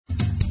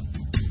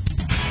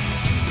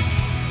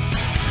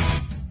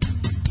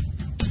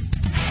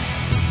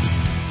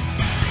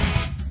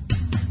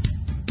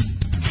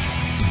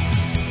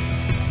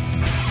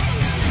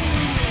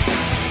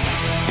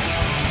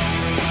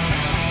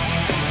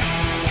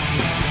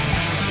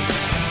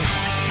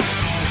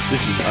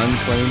This is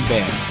Unclaimed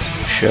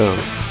Bands, show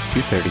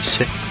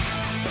 236.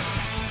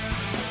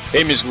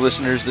 Hey music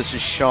listeners, this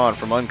is Sean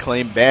from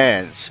Unclaimed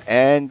Bands,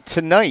 and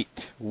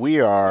tonight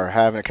we are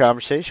having a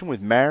conversation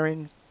with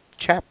Maren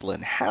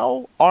Chaplin.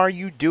 How are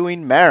you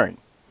doing, Maren?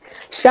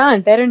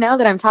 Sean, better now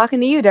that I'm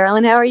talking to you,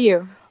 darling. How are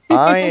you?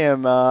 I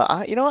am,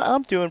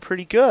 I'm doing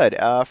pretty good.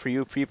 For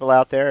you people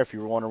out there, if you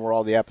were wondering where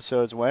all the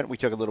episodes went, we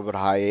took a little bit of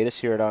hiatus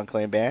here at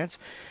Unclaimed Bands.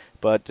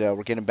 But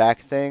we're getting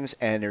back at things,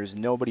 and there's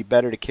nobody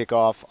better to kick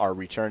off our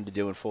return to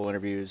doing full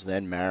interviews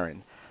than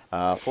Maren.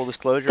 Full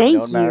disclosure, I've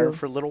known Maren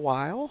for a little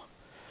while,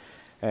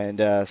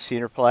 and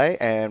seen her play,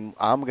 and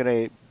I'm going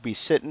to be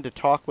sitting to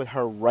talk with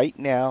her right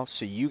now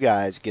so you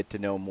guys get to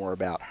know more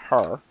about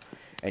her,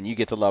 and you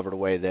get to love her the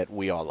way that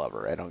we all love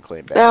her at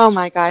Unclaimed Bands. Oh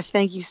my gosh,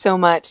 thank you so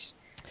much.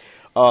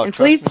 And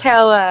please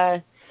tell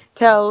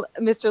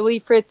Mr. Lee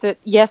Fritz that,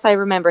 yes, I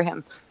remember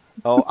him.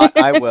 Oh,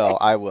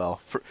 I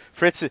will.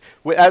 Fritz,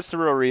 that's the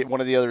real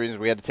one of the other reasons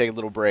we had to take a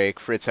little break.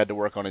 Fritz had to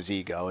work on his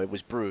ego. It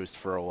was bruised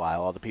for a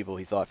while. All the people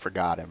he thought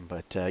forgot him.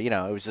 But,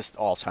 it was just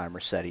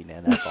Alzheimer's setting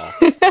in, that's all.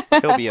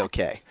 He'll be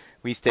okay.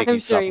 He's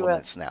taking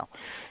supplements now.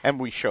 And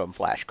we show him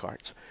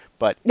flashcards.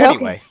 But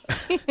anyway.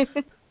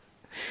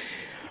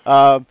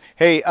 Okay.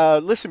 Hey,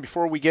 listen,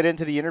 before we get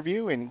into the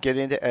interview and get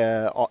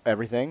into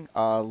everything,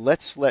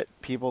 let's let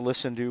people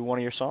listen to one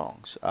of your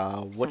songs.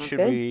 What should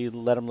we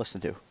let them listen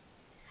to?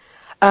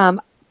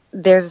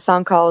 There's a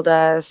song called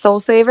Soul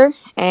Saver,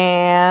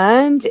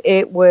 and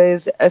it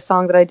was a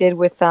song that I did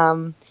with,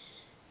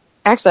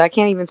 actually, I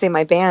can't even say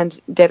my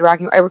band, Dead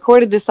Rocking. I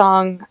recorded this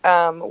song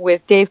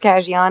with Dave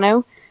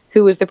Caggiano,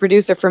 who was the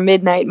producer for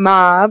Midnight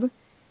Mob,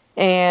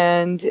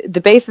 and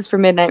the bassist for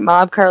Midnight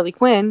Mob, Carly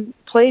Quinn,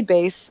 played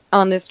bass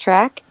on this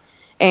track,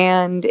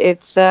 and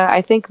it's,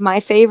 I think, my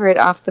favorite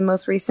off the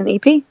most recent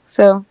EP,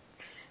 so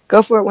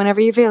go for it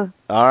whenever you feel.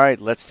 All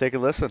right, let's take a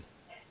listen.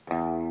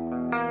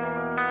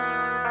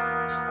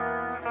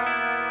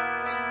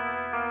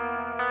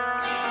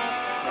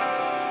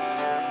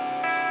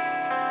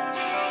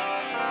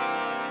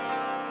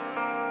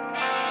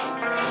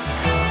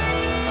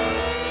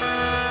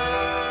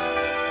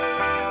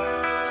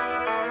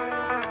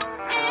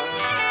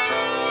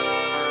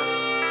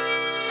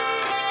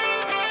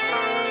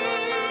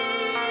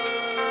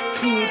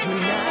 Teach me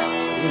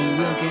not to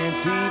look at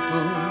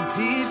people.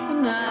 Teach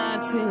them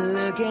not to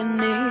look at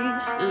me.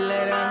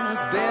 Let us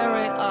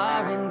bury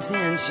our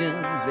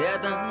intentions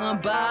at the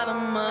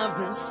bottom of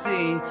the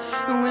sea.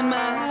 When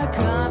my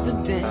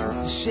confidence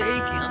is shaking,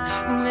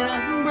 when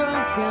I'm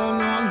broke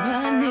down on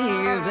my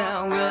knees,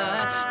 how will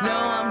I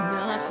know I'm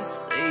not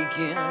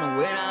forsaken?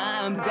 When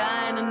I'm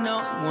dying and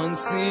no one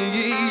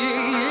sees.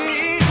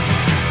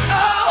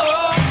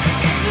 Oh,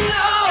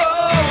 no,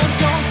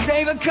 soul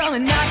saver, come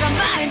and knock on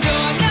my door.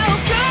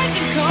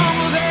 Come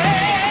of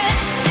it,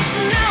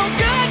 no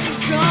good can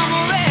come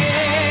of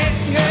it.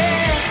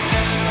 Yeah.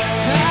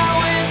 I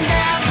went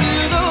down to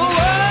the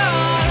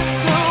water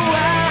so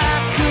I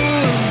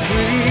could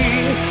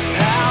breathe.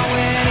 I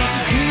went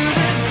into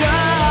the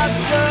dark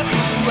so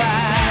I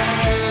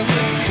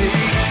could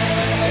see.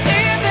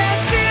 If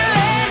there's still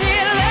any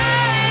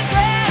light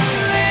that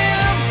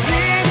lives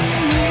in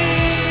me,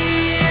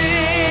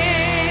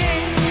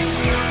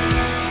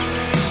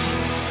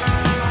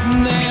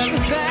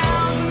 there's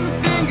 1,000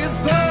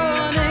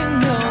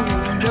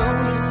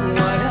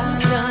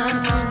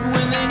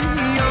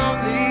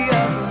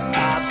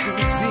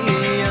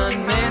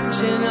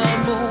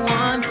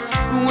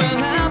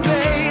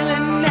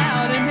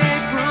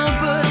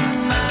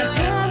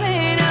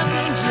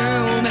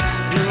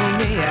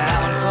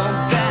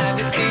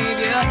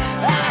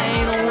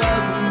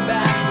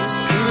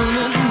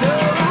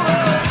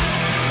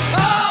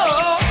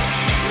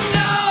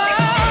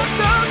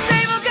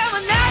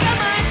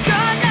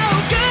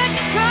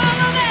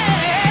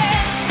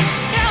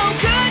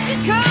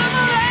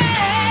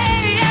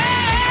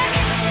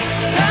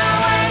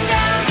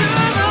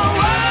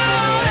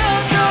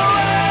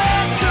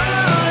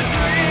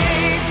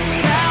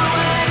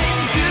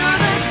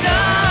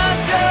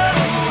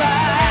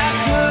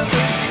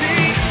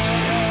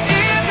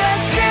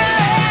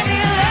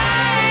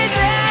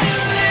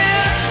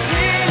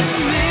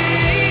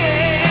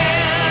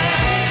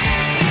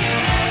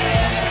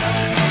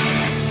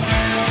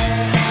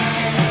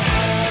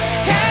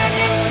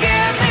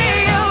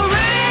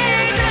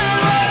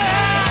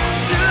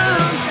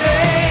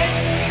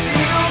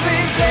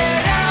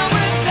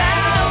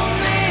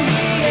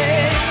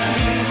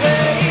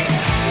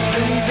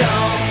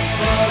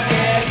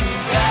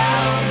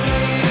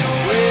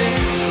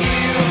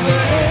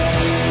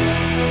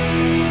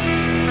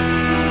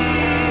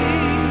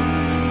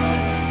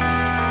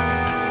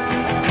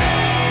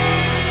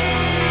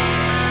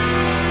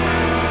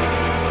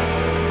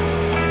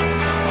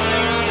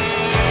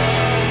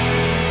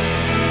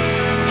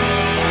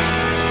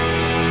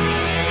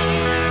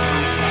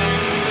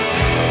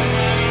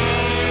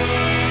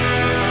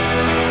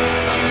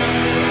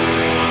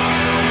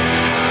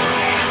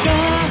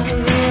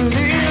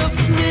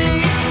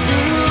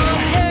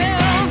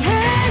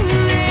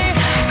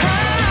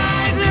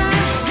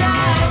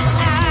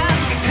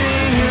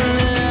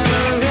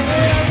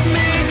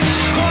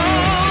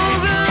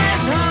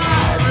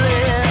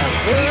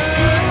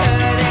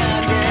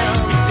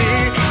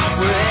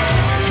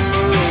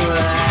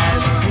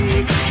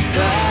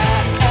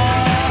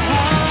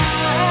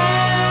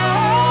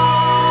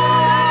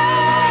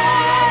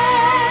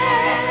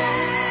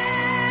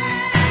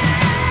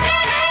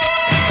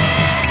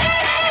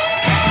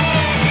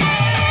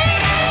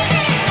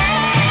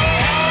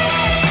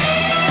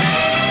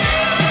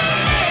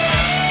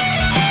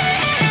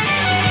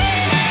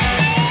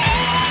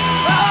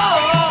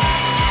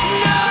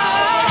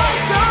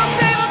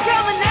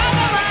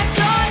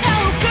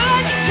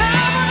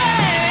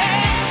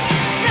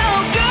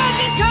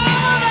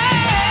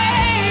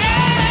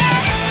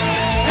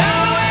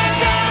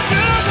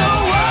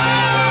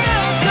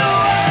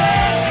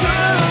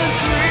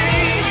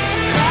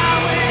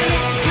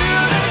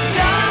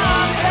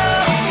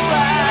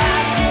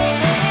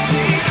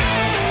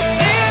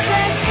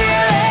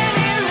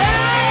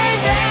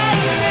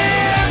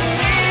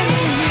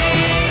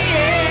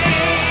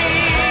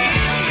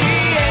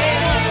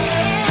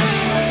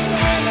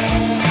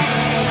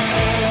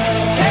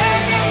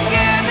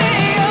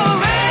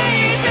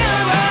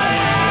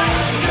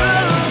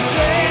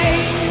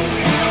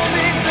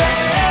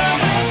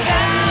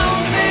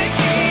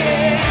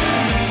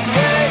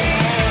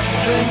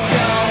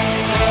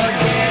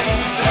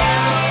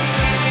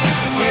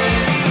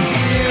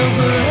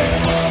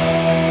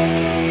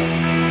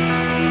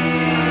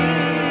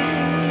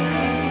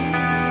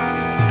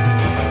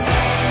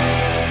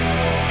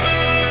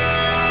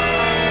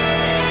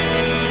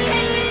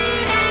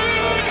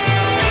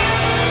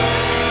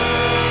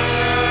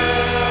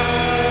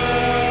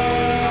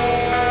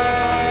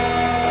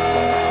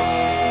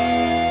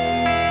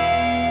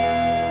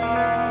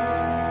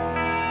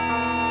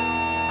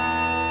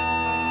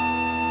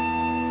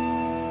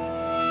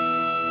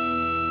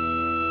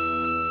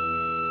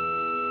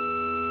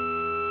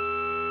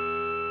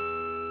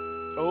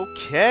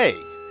 Okay.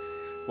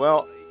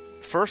 Well,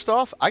 first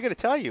off, I got to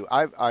tell you,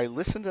 I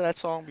listened to that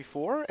song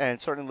before and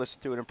certainly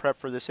listened to it in prep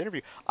for this interview.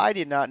 I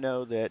did not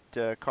know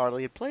that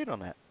Carly had played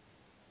on that.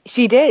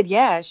 She did,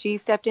 yeah. She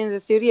stepped into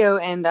the studio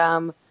and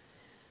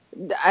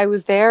I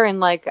was there and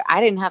like I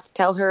didn't have to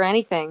tell her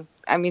anything.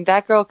 I mean,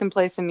 that girl can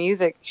play some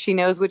music. She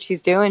knows what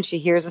she's doing. She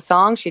hears a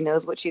song. She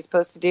knows what she's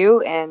supposed to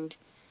do, and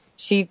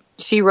she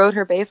wrote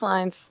her bass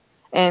lines.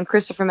 And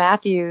Christopher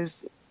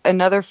Matthews,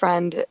 another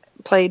friend,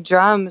 played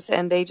drums,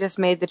 and they just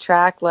made the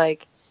track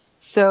like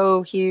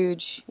so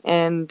huge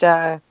and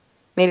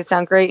made it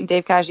sound great. And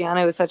Dave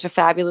Caggiano is such a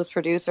fabulous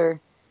producer.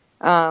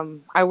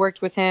 I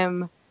worked with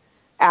him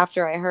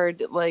after I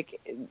heard like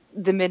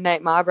the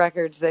Midnight Mob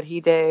records that he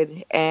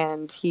did,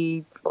 and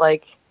he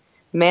like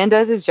man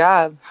does his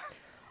job.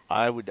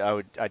 I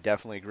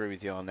definitely agree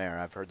with you on there.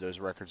 I've heard those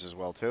records as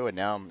well too, and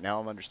now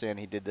I'm understanding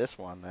he did this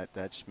one.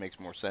 That just makes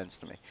more sense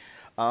to me.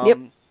 Yep.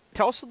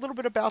 Tell us a little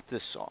bit about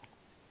this song.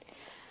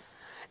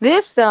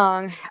 This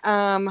song,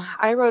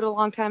 I wrote a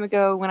long time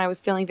ago when I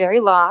was feeling very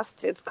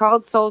lost. It's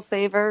called Soul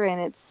Saver, and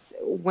it's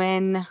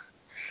when,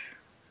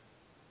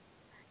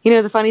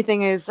 the funny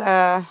thing is,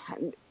 I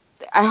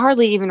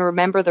hardly even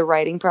remember the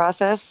writing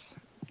process.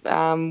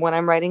 When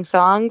I'm writing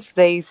songs,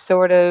 they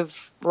sort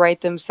of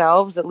write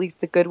themselves, at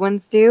least the good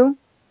ones do.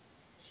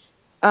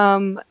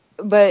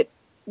 But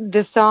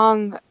the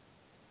song,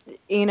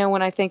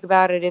 when I think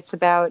about it, it's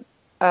about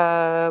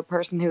a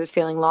person who is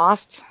feeling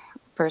lost,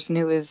 a person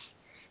who is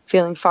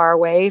feeling far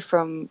away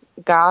from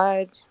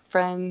God,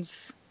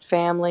 friends,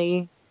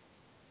 family,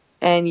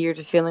 and you're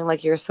just feeling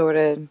like you're sort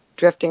of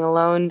drifting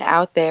alone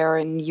out there,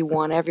 and you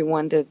want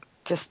everyone to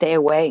stay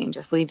away and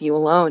just leave you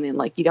alone, and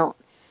like you don't,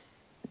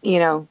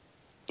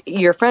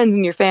 your friends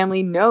and your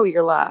family know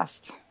you're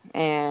lost,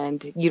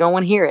 and you don't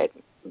want to hear it.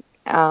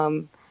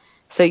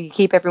 So you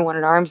keep everyone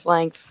at arm's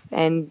length,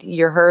 and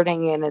you're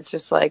hurting, and it's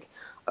just like,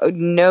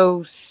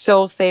 no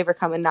soul saver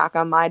come and knock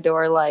on my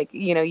door. Like,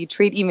 you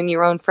treat even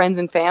your own friends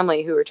and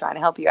family who are trying to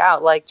help you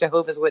out like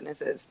Jehovah's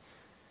Witnesses.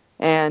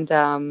 And,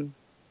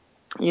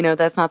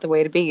 that's not the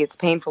way to be. It's a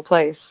painful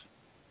place.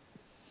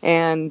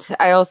 And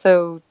I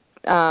also,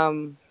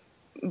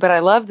 but I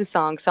love the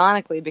song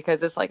sonically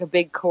because it's like a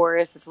big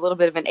chorus. It's a little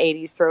bit of an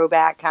 80s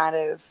throwback kind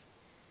of.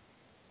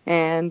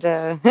 And,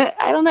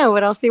 I don't know.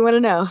 What else do you want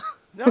to know?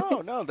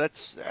 No,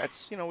 that's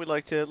we'd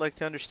like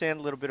to understand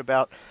a little bit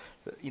about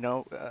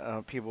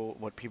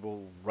what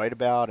people write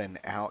about and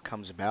how it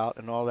comes about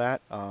and all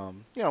that.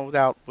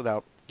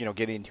 Without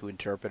getting into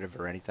interpretive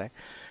or anything.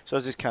 So I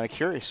was just kind of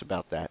curious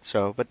about that.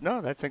 So, but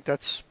no, I think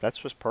that's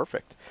what's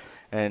perfect.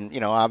 And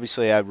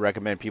obviously, I'd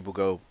recommend people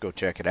go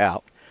check it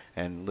out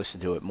and listen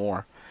to it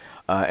more.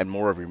 And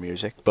more of your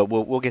music, but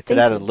we'll get to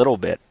that in a little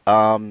bit.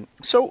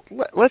 So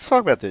let's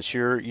talk about this.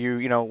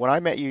 When I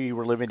met you, you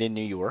were living in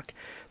New York,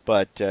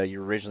 but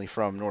you're originally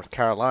from North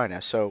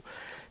Carolina. So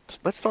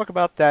let's talk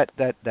about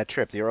that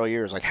trip, the early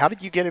years. Like, how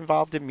did you get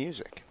involved in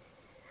music?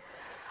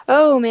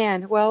 Oh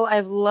man, well,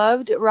 I've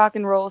loved rock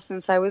and roll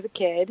since I was a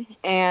kid,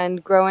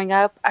 and growing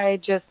up, I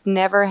just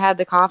never had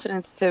the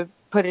confidence to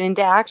put it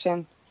into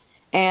action.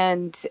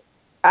 And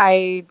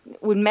I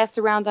would mess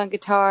around on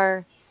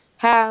guitar,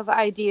 have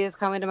ideas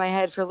come into my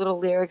head for little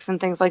lyrics and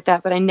things like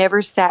that, but I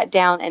never sat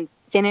down and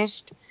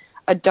finished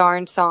a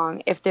darn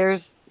song. If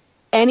there's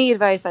any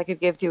advice I could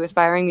give to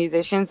aspiring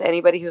musicians,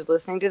 anybody who's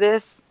listening to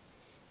this,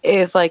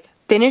 is like,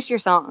 finish your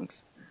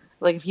songs.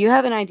 Like, if you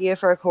have an idea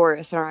for a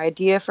chorus or an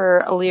idea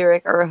for a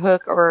lyric or a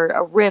hook or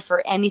a riff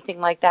or anything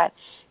like that,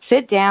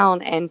 sit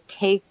down and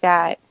take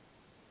that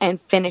and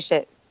finish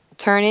it.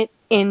 Turn it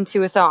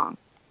into a song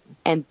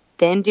and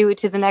then do it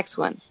to the next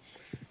one.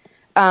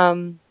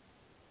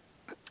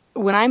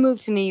 When I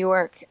moved to New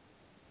York,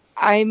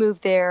 I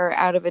moved there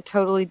out of a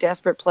totally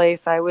desperate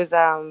place. I was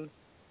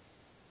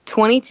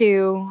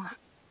 22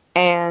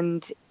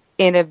 and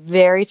in a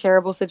very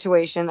terrible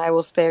situation. I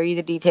will spare you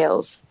the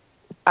details.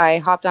 I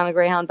hopped on a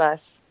Greyhound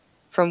bus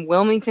from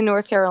Wilmington,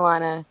 North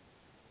Carolina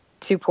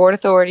to Port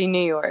Authority,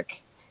 New York,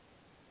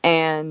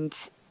 and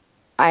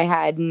I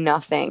had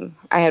nothing.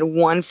 I had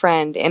one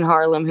friend in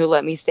Harlem who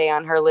let me stay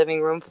on her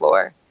living room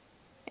floor,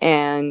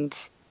 and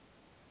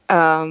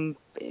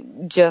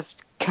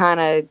just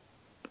kind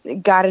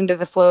of got into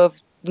the flow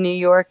of New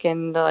York,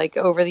 and like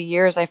over the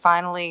years I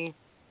finally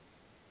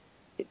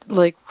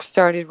like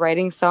started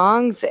writing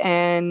songs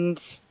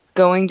and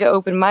going to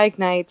open mic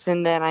nights,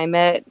 and then I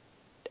met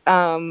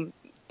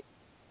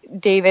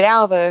David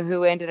Alva,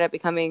 who ended up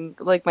becoming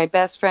like my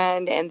best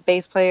friend and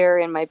bass player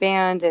in my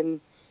band.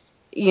 And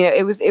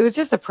it was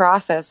just a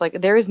process.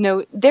 Like there is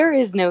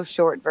no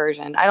short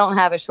version. I don't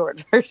have a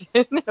short version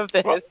of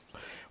this.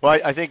 Well,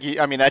 I think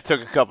that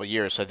took a couple of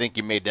years. So I think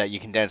you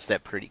condensed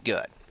that pretty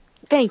good.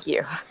 Thank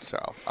you.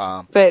 So,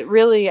 but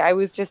really, I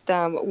was just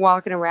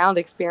walking around,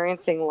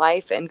 experiencing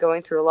life, and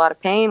going through a lot of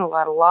pain, a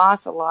lot of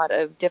loss, a lot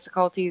of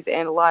difficulties,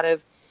 and a lot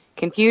of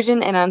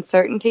confusion and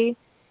uncertainty.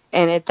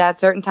 And at that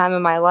certain time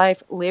in my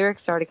life,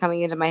 lyrics started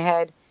coming into my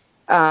head,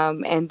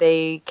 and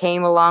they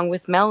came along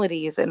with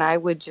melodies. And I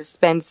would just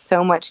spend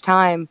so much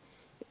time,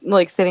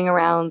 like sitting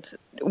around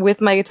with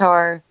my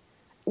guitar,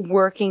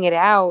 working it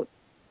out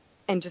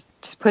and just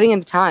putting in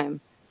the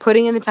time,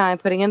 putting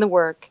in the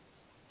work,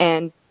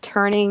 and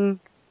turning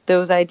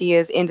those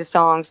ideas into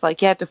songs.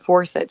 Like, you have to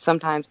force it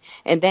sometimes,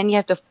 and then you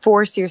have to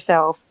force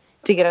yourself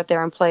to get out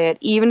there and play it,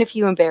 even if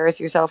you embarrass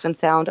yourself and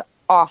sound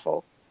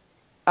awful.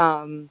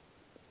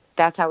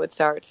 That's how it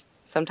starts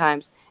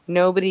sometimes.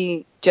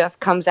 Nobody just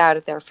comes out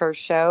at their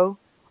first show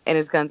and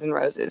is Guns N'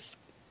 Roses.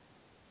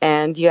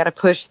 And you got to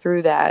push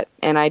through that.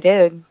 And I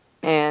did.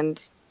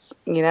 And,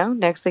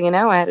 next thing you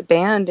know, I had a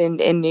band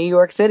in New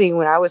York City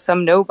when I was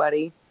some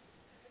nobody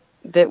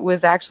that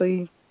was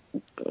actually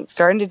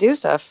starting to do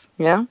stuff,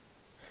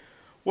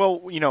 Well,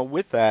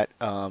 with that,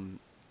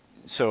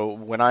 so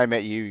when I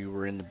met you, you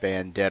were in the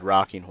band Dead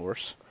Rocking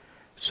Horse.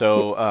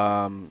 So,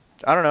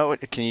 I don't know.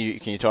 Can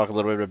you talk a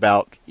little bit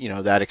about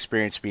that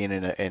experience being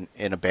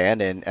in a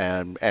band? And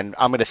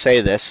I'm going to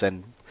say this,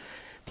 and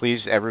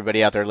please,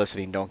 everybody out there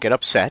listening, don't get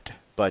upset.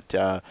 But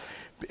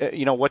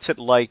what's it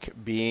like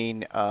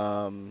being?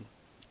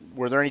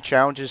 Were there any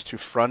challenges to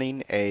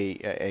fronting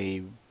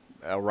a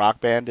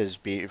rock band as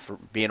for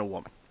being a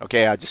woman?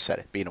 Okay, I just said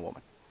it, being a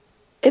woman.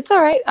 It's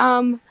all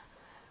right.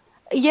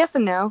 Yes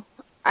and no.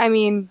 I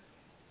mean,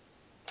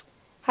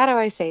 how do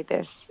I say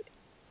this?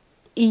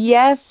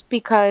 Yes,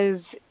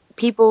 because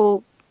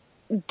people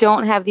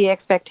don't have the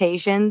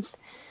expectations.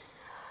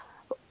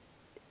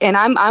 And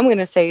I'm going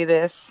to say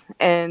this,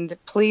 and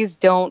please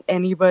don't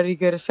anybody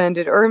get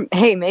offended, or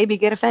hey, maybe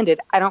get offended.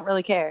 I don't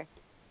really care.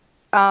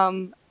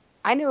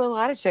 I knew a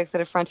lot of chicks that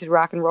have fronted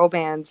rock and roll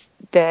bands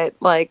that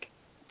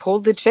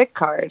pulled the chick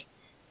card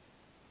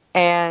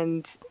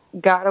and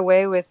got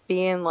away with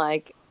being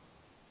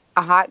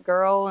a hot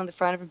girl in the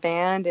front of a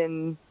band.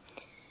 And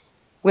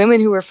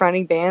women who were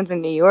fronting bands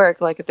in New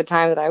York, at the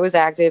time that I was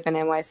active in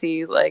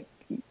NYC,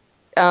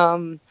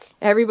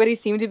 everybody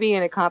seemed to be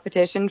in a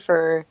competition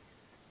for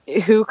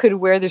who could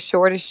wear the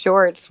shortest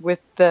shorts with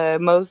the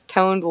most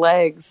toned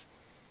legs,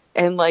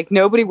 and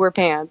nobody wore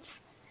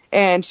pants.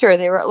 And sure,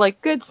 they were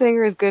good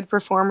singers, good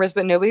performers,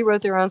 but nobody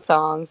wrote their own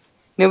songs.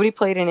 Nobody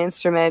played an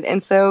instrument.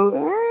 And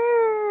so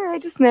I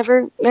just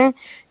never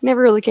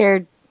really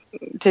cared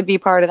to be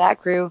part of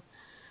that crew.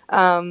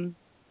 I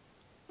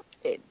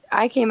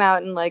came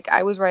out and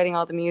I was writing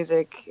all the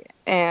music,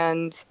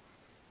 and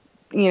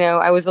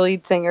I was the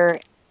lead singer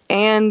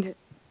and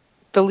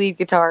the lead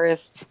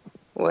guitarist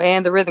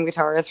and the rhythm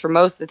guitarist for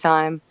most of the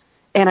time,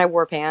 and I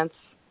wore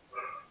pants.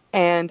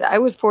 And I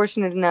was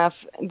fortunate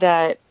enough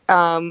that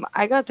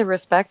I got the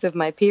respect of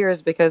my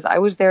peers because I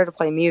was there to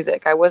play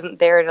music. I wasn't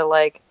there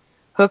to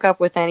hook up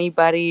with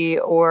anybody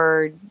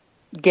or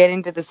get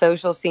into the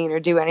social scene or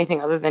do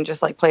anything other than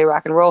just play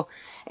rock and roll.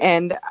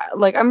 And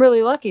I'm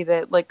really lucky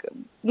that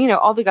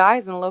all the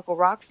guys in the local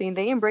rock scene,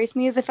 they embraced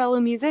me as a fellow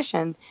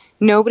musician.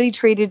 Nobody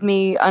treated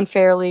me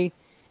unfairly.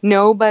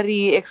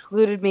 Nobody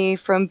excluded me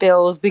from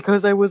bills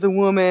because I was a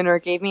woman or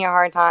gave me a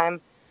hard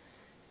time.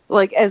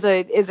 As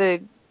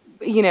a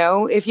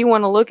if you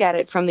want to look at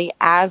it from the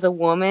as a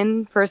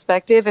woman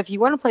perspective, if you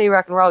want to play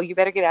rock and roll, you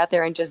better get out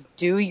there and just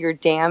do your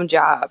damn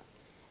job.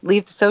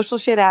 Leave the social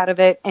shit out of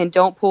it, and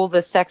don't pull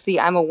the sexy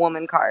 "I'm a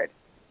woman" card.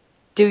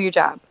 Do your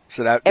job.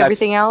 So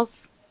everything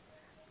else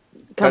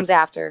comes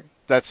after.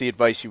 That's the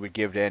advice you would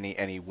give to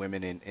any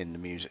women in the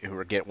music who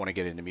want to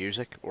get into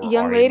music, or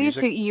young ladies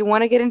who you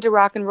want to get into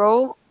rock and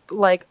roll.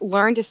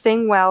 Learn to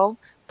sing well,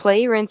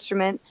 play your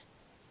instrument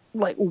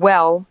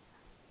well,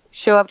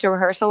 show up to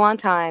rehearsal on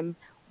time,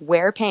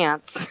 wear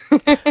pants,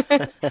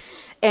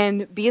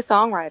 and be a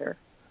songwriter.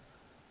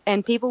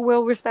 And people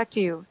will respect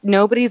you.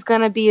 Nobody's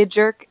gonna be a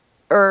jerk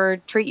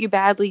or treat you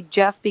badly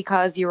just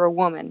because you're a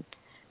woman.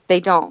 They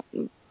don't.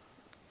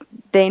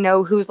 They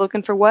know who's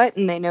looking for what,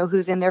 and they know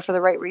who's in there for the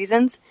right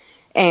reasons.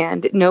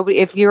 And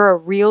if you're a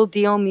real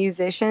deal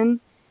musician,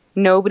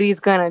 nobody's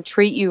gonna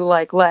treat you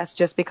less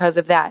just because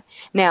of that.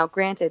 Now,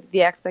 granted,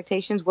 the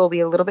expectations will be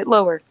a little bit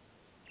lower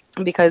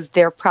because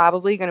they're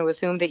probably going to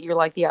assume that you're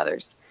like the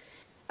others.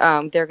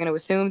 They're going to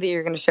assume that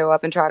you're going to show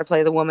up and try to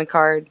play the woman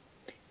card.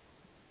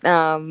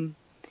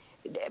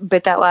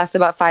 But that lasts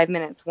about 5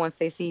 minutes. Once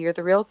they see you're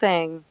the real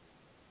thing,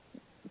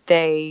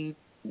 the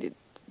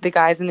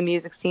guys in the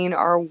music scene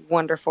are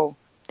wonderful.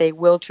 They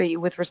will treat you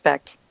with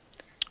respect.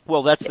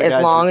 Well, that's the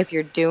as long as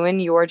you're doing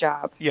your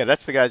job. Yeah,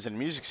 that's the guys in the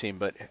music scene.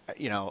 But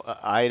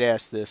I'd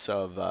asked this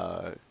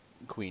of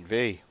Queen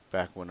V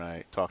back when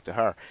I talked to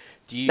her.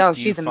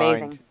 She's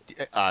amazing.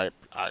 I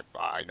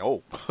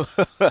know.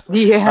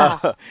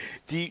 Yeah.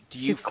 Do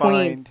you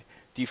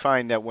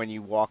find that when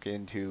you walk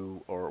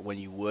into, or when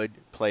you would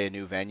play a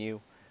new venue,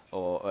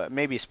 or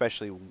maybe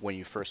especially when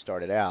you first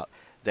started out,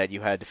 that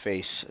you had to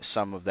face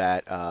some of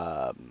that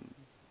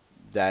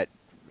that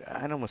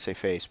I don't want to say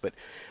face, but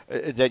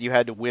that you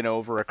had to win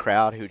over a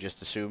crowd who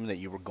just assumed that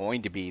you were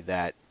going to be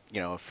that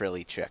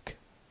frilly chick?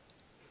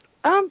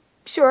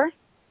 Sure.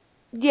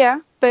 Yeah,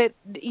 but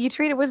you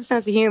treat it with a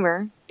sense of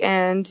humor,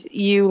 and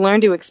you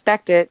learn to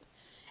expect it,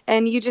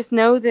 and you just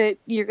know that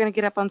you're going to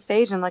get up on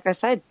stage and, like I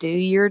said, do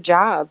your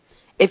job.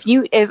 If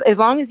you, as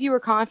long as you are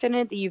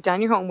confident that you've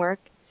done your homework,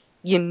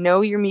 you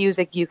know your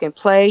music, you can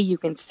play, you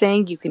can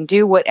sing, you can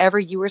do whatever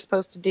you were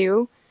supposed to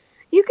do.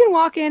 You can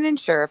walk in and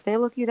sure, if they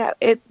look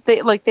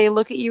they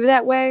look at you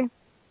that way,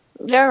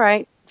 all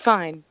right,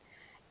 fine.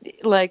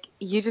 Like,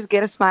 you just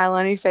get a smile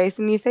on your face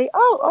and you say,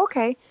 oh,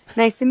 okay,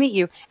 nice to meet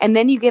you. And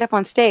then you get up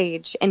on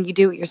stage and you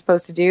do what you're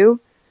supposed to do,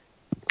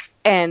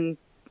 and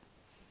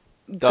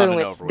Done boom,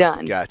 and it's over done.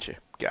 with. Gotcha.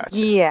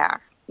 Yeah.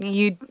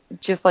 You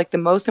just, like, the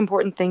most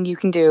important thing you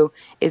can do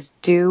is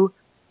do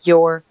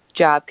your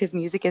job, because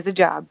music is a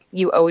job.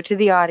 You owe it to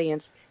the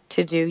audience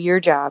to do your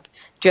job.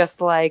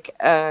 Just like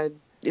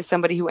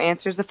somebody who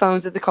answers the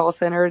phones at the call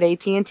center at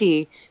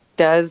AT&T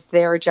does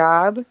their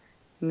job,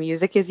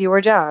 music is your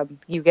job.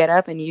 You get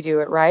up and you do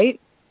it right.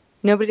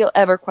 Nobody will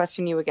ever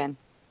question you again.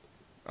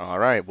 All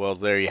right. Well,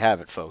 there you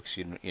have it, folks.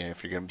 You know,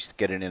 if you're going to be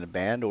getting in a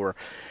band,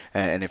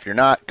 and if you're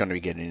not going to be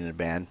getting in a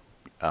band,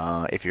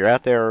 if you're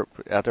out there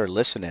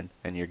listening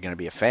and you're going to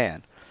be a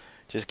fan,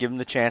 just give them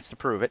the chance to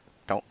prove it.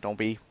 Don't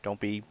be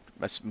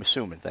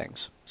assuming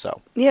things.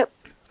 So. Yep.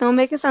 Don't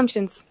make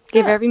assumptions.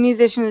 Give Yeah. every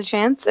musician a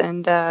chance,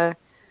 and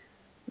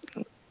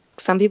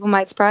some people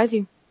might surprise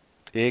you.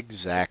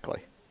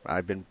 Exactly.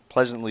 I've been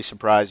pleasantly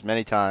surprised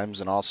many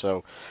times, and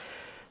also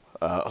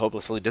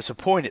hopelessly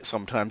disappointed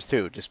sometimes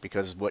too, just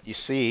because what you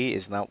see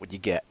is not what you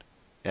get,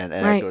 and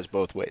Right. that goes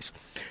both ways.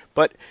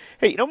 But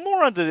hey,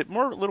 more a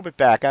little bit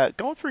back.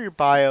 Going through your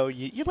bio,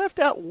 you left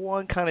out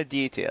one kind of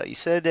detail. You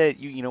said that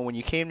you know when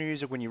you came to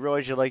music, when you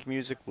realized you liked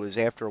music, was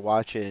after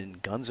watching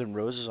Guns N'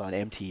 Roses on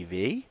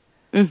MTV.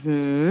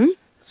 Mm-hmm.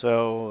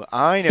 So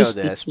I know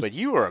this, but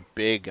you are a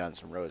big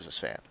Guns N' Roses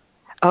fan.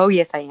 Oh,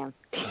 yes, I am.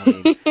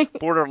 I mean,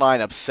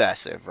 borderline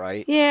obsessive,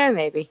 right? Yeah,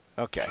 maybe.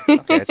 Okay,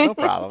 it's no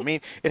problem. I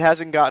mean, it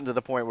hasn't gotten to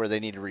the point where they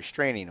need a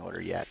restraining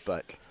order yet,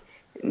 but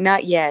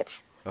Not yet.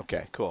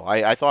 okay, cool.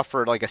 I thought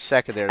for like a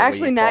second there.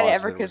 Actually, not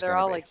ever, because they're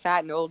all like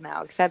fat and old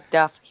now, except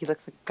Duff. He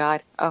looks like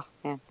God. Oh,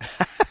 man.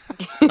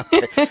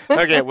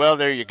 Okay, well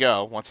there you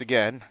go. Once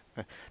again,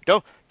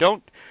 don't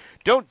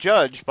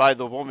judge by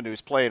the woman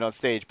who's playing on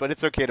stage, but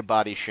it's okay to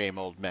body shame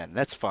old men.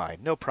 That's fine,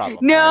 no problem.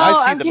 No, I see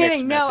I'm the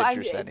kidding. mixed No, message I'm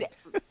you're sending.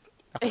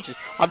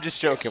 I'm just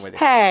joking with you.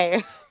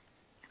 Hey.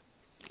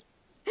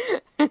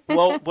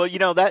 Well, you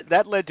know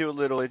that led to a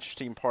little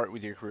interesting part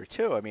with your career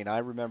too. I mean, I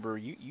remember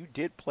you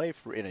did play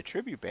in a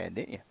tribute band,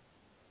 didn't you?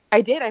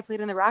 I did. I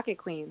played in the Rocket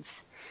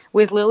Queens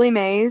with Lily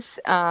Mays.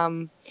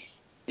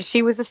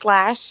 She was a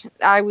Slash.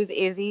 I was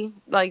Izzy.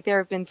 Like, there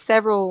have been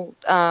several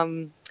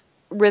rhythm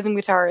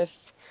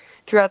guitarists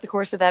throughout the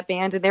course of that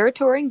band, and they're a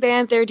touring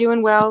band. They're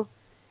doing well.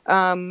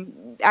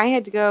 I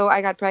had to go.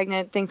 I got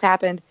pregnant. Things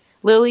happened.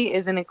 Lily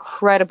is an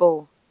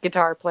incredible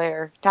guitar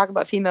player. Talk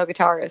about female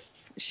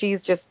guitarists.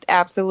 She's just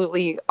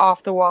absolutely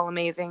off the wall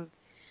amazing.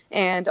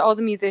 And all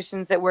the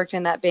musicians that worked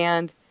in that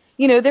band,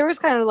 you know, there was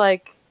kind of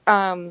like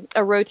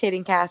a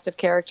rotating cast of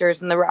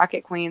characters in the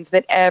Rocket Queens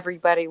that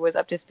everybody was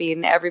up to speed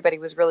and everybody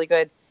was really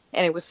good.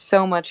 And it was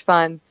so much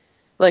fun.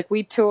 Like,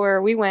 we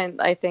went,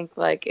 I think,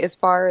 like, as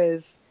far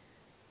as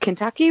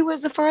Kentucky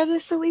was the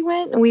farthest that we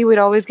went, and we would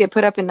always get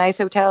put up in nice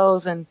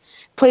hotels and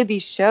play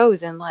these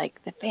shows, and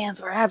like the fans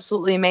were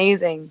absolutely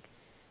amazing.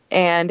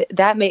 And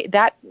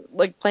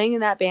like, playing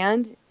in that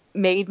band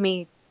made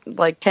me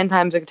like 10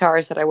 times the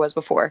guitarist that I was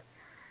before,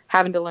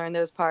 having to learn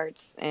those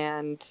parts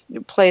and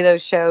play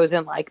those shows,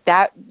 and like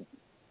that,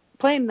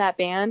 playing in that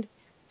band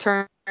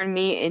turned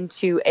me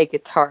into a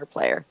guitar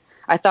player.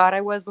 I thought I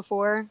was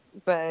before,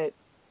 but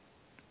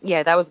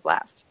yeah, that was a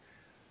blast.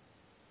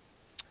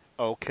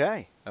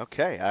 Okay.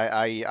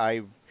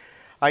 I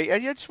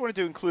just wanted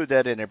to include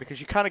that in there because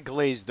you kind of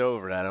glazed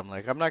over that. I'm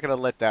like, I'm not going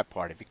to let that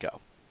part of it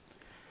go.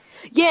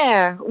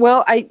 Yeah,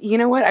 well, you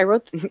know what? I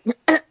wrote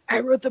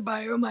the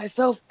bio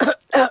myself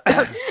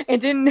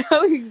and didn't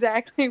know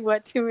exactly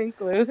what to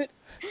include.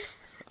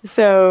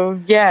 So,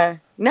 yeah.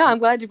 No, I'm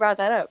glad you brought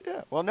that up.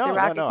 Yeah. Well, The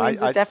Rocket Queens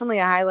was definitely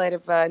a highlight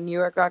of New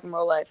York rock and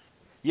roll life.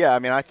 Yeah, I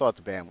mean, I thought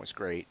the band was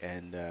great,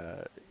 and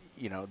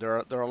you know,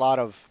 there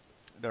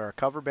are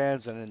cover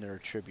bands, and then there are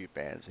tribute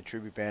bands, and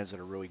tribute bands that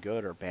are really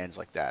good are bands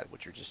like that,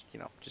 which are just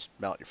just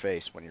melt your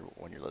face when you're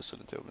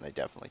listening to them, and they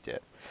definitely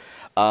did.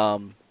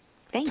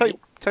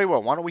 Tell you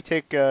what, why don't we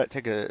take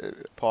a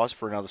pause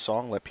for another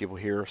song, let people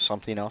hear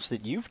something else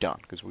that you've done,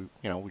 because we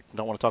don't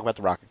want to talk about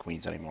the Rocket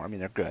Queens anymore. I mean,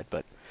 they're good,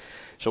 but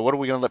so what are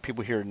we going to let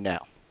people hear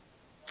now?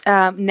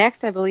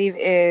 Next, I believe,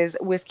 is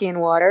Whiskey and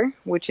Water,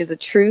 which is a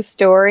true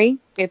story.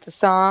 It's a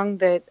song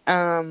that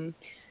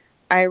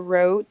I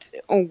wrote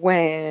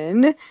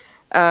when,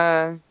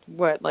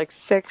 like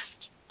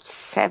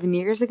 6-7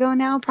 years ago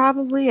now,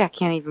 probably? I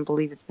can't even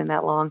believe it's been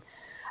that long.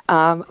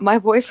 My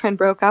boyfriend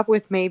broke up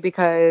with me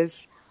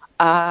because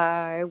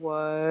I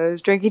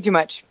was drinking too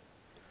much.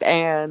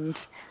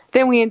 And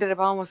then we ended up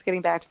almost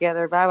getting back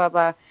together, blah, blah,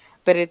 blah.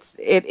 But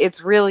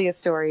it's really a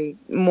story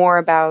more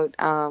about...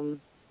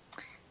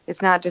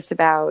 it's not just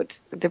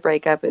about the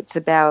breakup. It's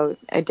about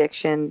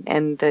addiction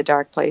and the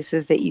dark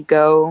places that you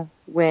go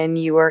when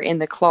you are in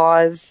the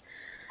claws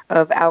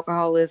of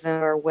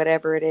alcoholism or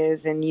whatever it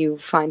is, and you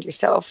find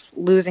yourself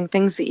losing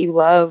things that you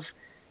love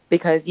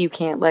because you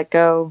can't let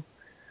go.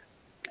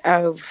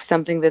 of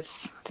something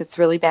that's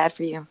really bad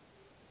for you.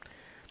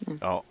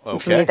 Oh,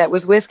 And for me, okay. that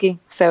was whiskey.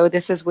 So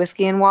this is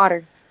Whiskey and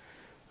Water.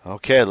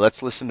 Okay,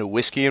 let's listen to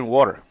Whiskey and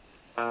Water.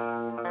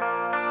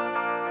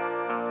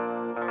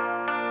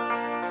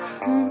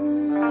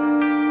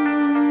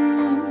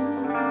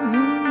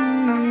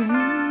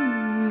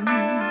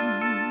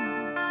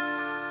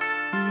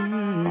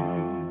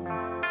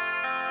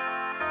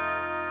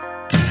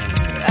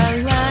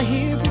 I lie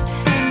here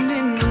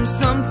pretending I'm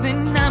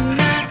something I'm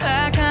not.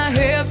 Like I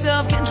have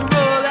self-control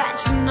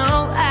that you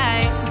know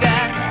I ain't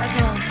got. Like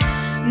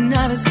I'm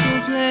not as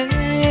hopeless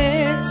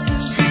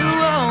as you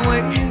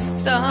always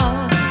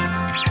thought.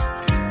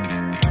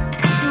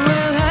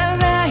 Well, I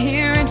lie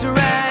here and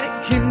try to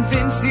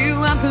convince you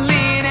I'm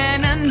clean,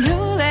 and I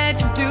know that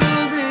you do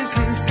this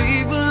is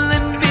evil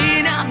and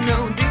mean. I'm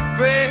no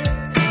different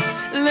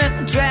than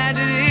the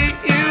tragedy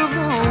you've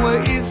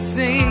always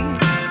seen.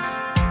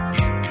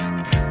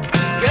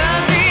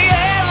 'Cause the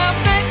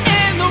elephant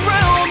in the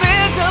room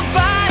is the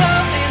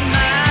bottle in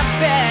my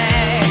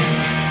bag.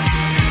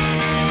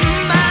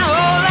 My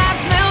whole life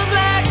smells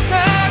like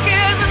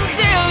circus, and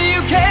still you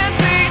can't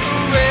see the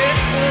red.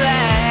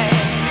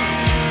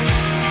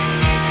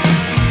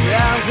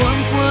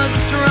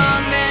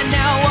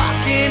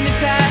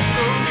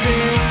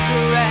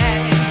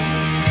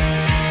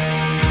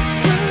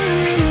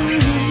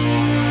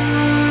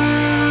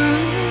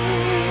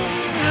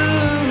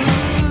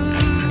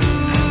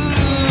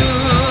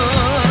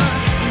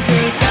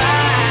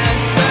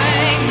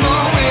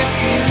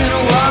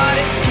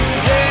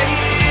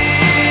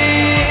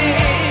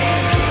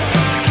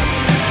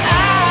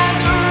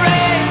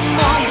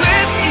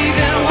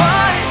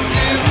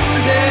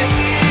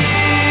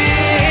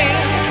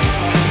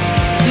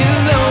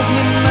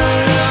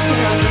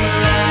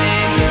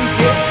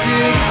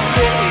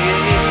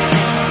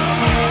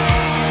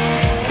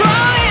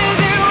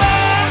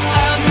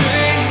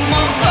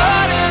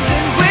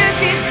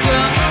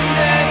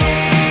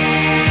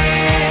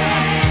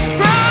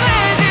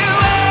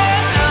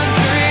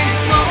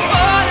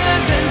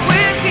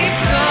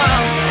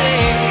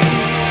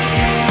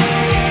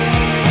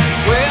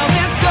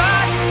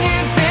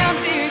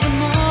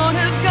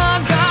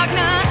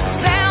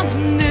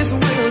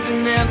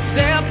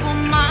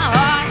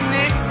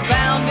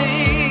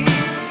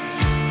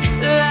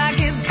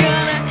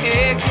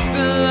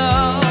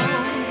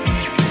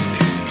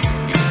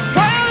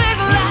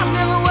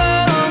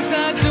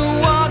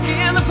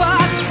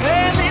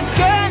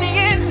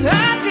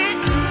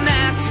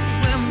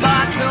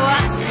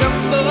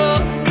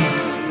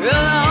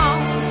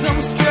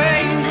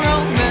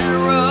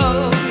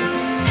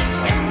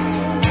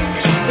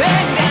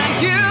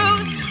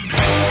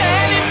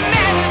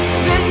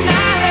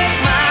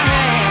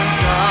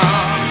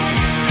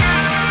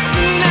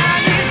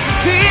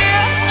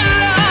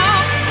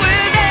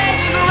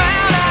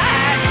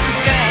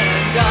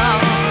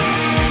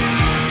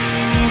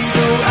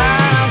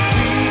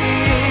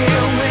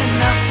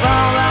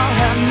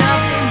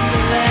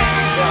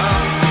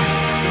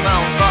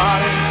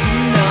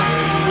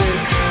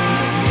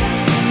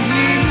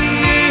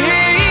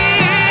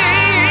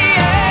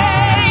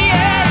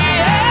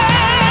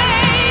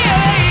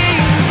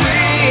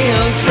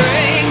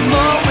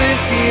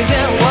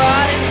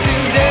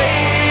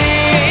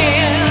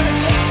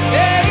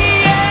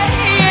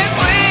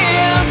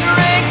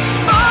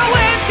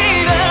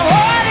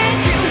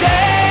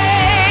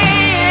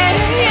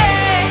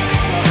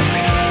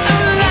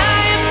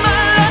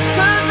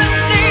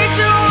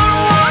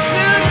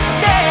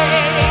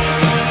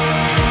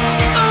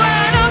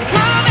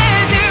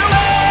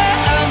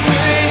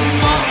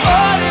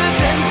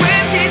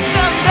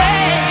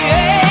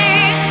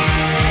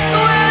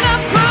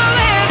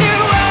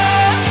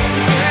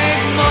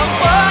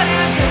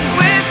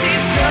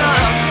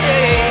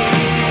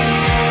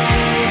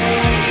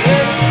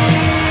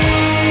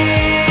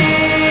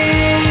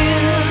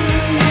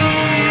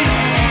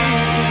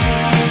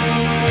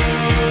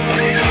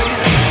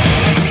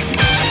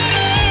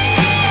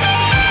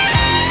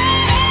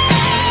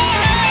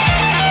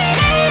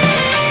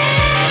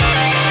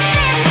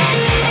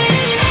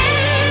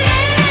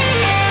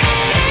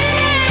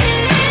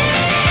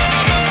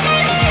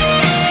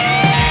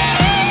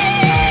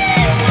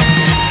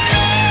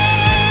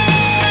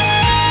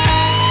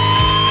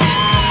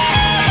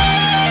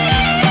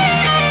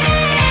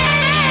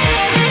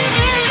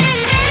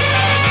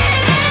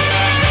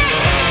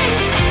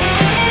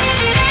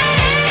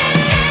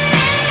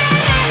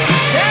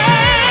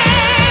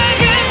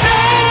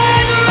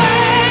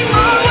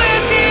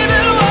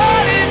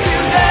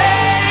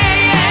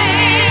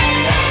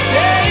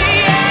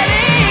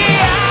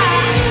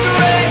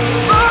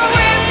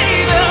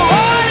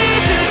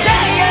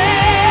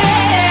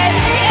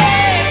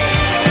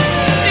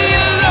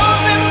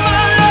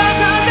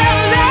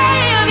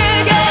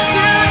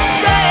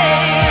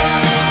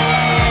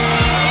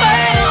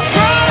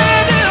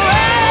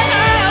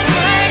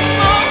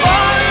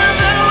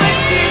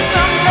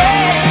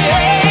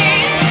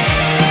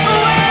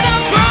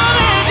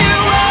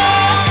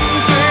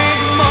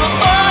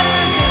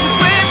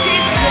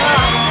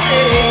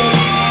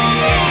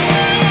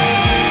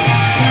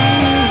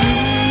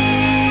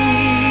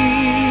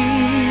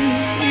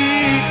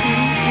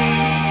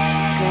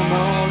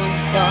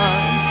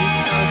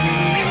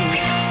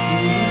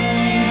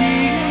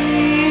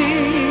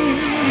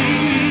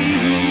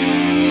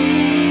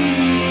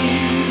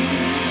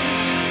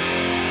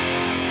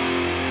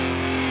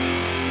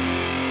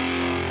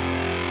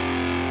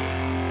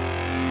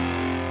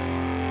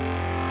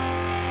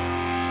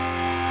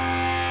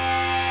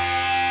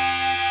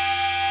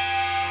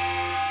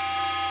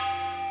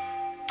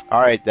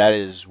 All right, that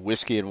is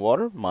Whiskey and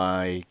Water.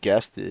 My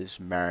guest is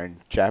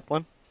Marin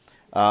Chaplin.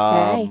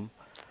 Hey, Um,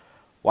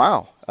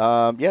 wow.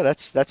 Yeah,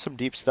 that's some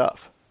deep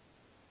stuff.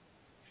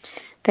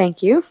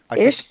 thank you. I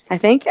think. Ish, I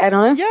think. I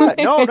don't Yeah,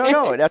 no, no, know.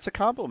 no. That's a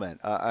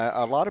compliment.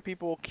 A lot of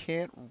people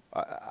can't.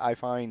 I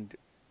find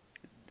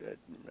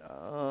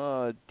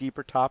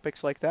deeper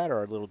topics like that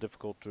are a little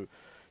difficult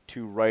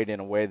to write in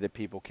a way that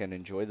people can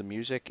enjoy the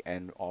music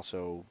and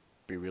also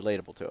be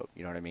relatable to it.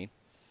 You know what I mean?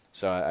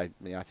 So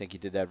I think you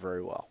did that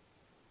very well.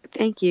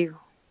 Thank you.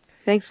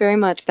 Thanks very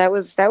much. That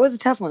was a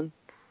tough one.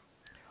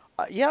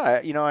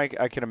 Yeah,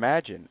 I can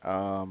imagine.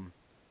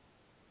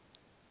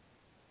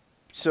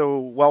 So,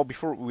 well,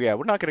 yeah,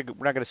 we're not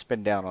gonna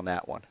spin down on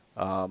that one.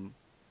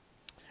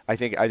 I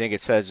think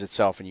it says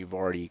itself, and you've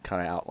already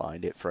kind of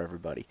outlined it for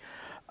everybody.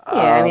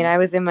 Yeah, I mean, Um, I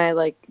was in my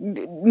like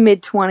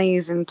mid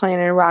 20s and playing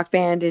in a rock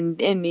band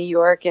in New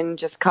York and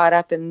just caught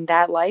up in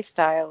that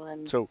lifestyle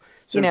and so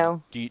you so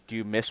know, do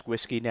you miss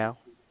whiskey now?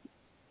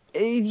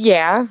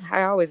 yeah,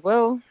 I always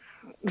will.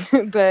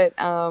 But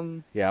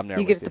Yeah, I'm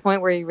there you get with at the you.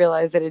 point where you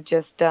realize that it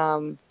just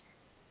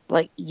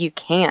like you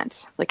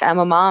can't. Like I'm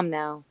a mom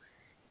now.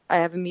 I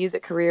have a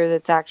music career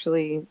that's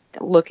actually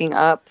looking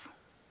up.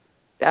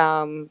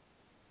 Um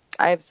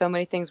I have so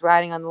many things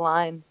riding on the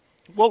line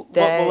Well,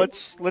 that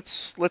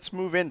let's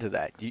move into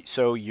that.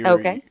 So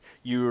okay.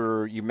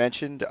 you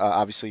mentioned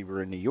obviously you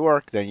were in New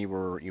York, then you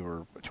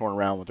were touring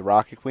around with the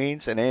Rocket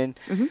Queens, and then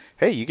Hmm.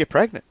 hey, you get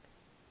pregnant,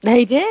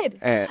 I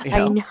did. and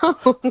I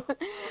know.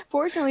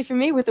 Fortunately for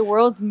me, with the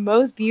world's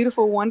most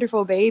beautiful,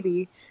 wonderful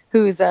baby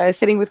who's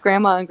sitting with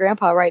grandma and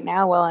grandpa right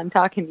now while I'm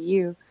talking to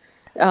you.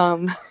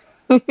 Um,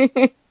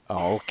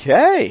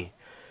 okay.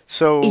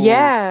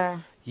 So yeah.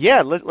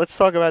 yeah, let's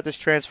talk about this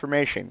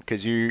transformation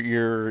because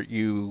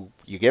you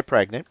get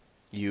pregnant,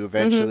 you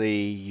Mhm.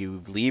 eventually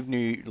you leave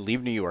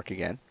New York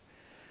again,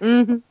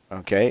 Mhm.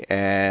 okay,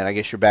 and I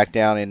guess you're back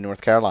down in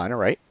North Carolina,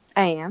 right?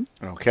 I am.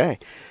 Okay,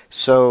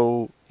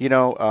 so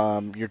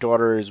your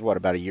daughter is what,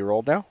 about a year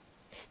old now?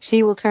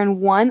 She will turn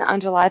 1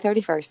 on July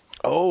 31st.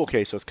 Oh,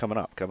 okay, so it's coming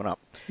up.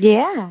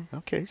 Yeah.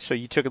 Okay, so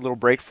you took a little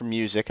break from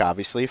music,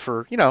 obviously,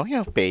 for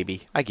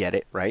baby. I get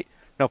it, right?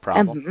 No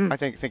problem. Mhm. I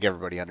think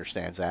everybody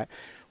understands that.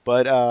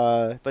 But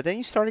then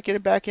you started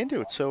getting back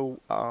into it. So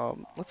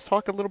let's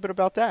talk a little bit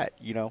about that.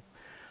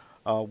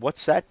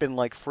 What's that been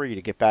like for you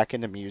to get back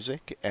into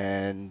music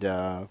and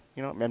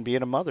and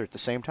being a mother at the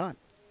same time?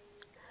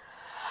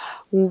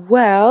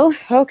 Well,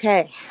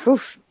 okay.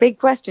 Oof, big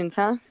questions,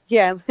 huh?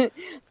 Yeah.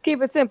 Let's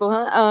keep it simple,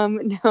 huh?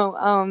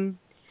 No.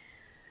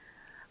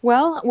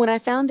 Well, when I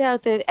found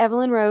out that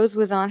Evelyn Rose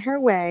was on her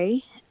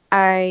way,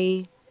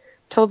 I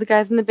told the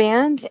guys in the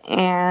band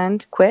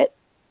and quit.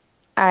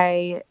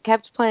 I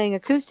kept playing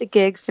acoustic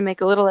gigs to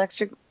make a little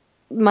extra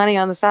money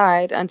on the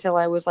side until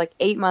I was like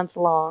 8 months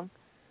along.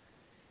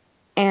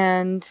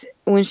 And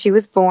when she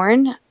was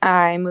born,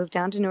 I moved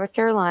down to North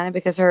Carolina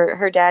because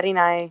her daddy and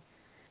I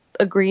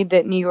agreed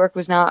that New York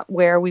was not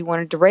where we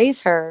wanted to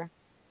raise her.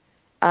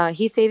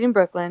 He stayed in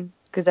Brooklyn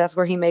because that's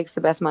where he makes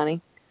the best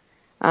money.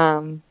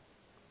 Um,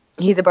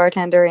 he's a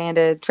bartender and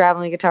a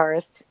traveling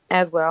guitarist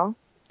as well.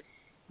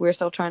 We're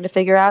still trying to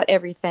figure out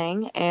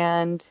everything,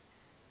 and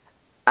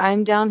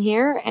I'm down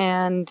here.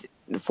 And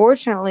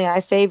fortunately, I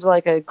saved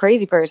like a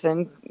crazy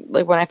person.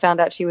 Like when I found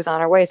out she was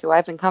on her way, so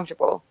I've been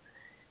comfortable.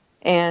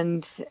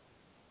 And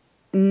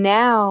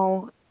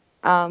now,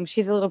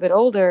 she's a little bit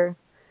older.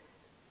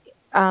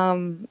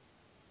 Um,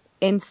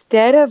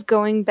 Instead of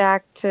going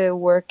back to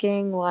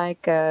working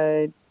like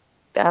I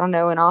don't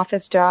know, an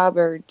office job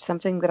or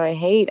something that I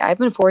hate, I've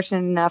been fortunate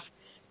enough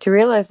to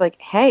realize like,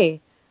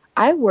 hey,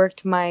 I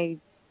worked my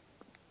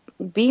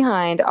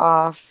behind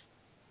off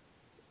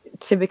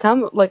to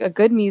become like a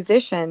good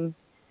musician,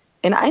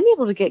 and I'm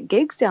able to get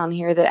gigs down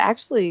here that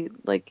actually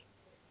like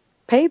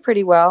pay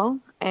pretty well,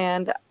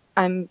 and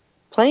I'm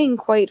playing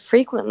quite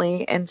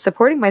frequently and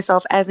supporting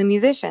myself as a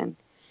musician.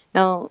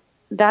 Now,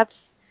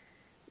 that's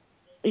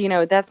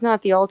that's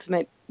not the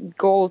ultimate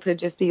goal to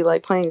just be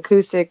like playing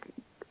acoustic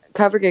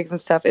cover gigs and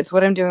stuff. It's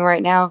what I'm doing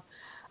right now.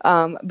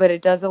 But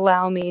it does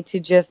allow me to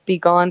just be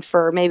gone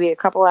for maybe a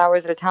couple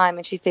hours at a time,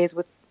 and she stays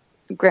with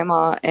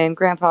grandma and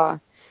grandpa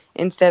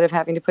instead of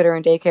having to put her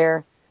in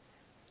daycare.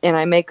 And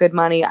I make good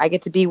money. I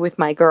get to be with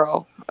my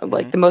girl.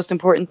 Like Hmm. the most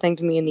important thing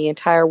to me in the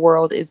entire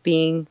world is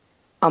being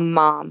a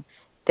mom.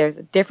 There's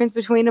a difference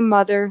between a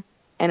mother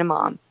and a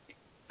mom.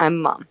 I'm a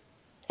mom.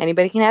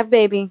 Anybody can have a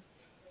baby,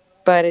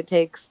 but it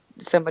takes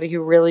somebody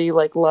who really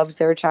like loves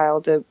their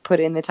child to put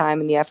in the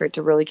time and the effort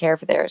to really care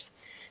for theirs.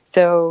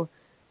 So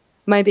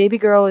my baby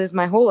girl is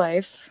my whole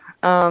life.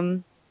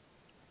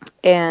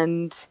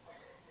 And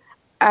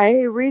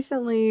I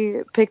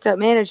recently picked up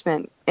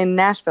management in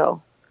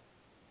Nashville.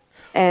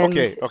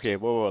 And Okay.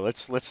 Whoa.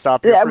 Let's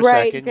stop here for a right,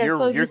 second. gotta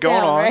You're slow you're this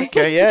going down, on. right?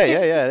 Okay.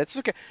 Yeah. That's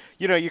okay.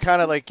 You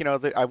kind of like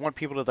I want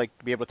people to like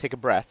be able to take a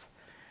breath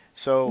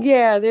So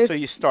Yeah, so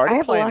you I started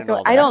have a playing lot and going.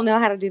 all I that. don't know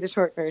how to do the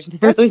short version. I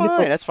That's really fine.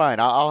 don't. That's fine.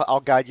 I'll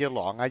guide you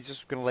along. I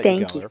just gonna let you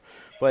Thank go you. there.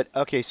 But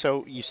okay,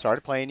 so you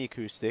started playing the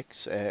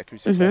acoustics.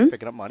 Acoustics started Mm-hmm.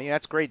 picking up money.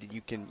 That's great that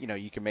you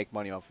can make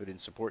money off it and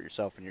support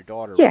yourself and your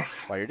daughter Yeah.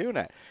 while you're doing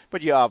that.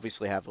 But you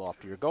obviously have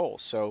loftier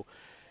goals. So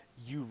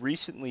you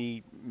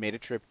recently made a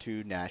trip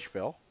to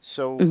Nashville.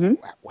 So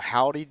Mm-hmm.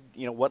 how did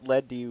what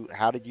led to you?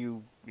 How did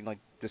like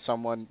to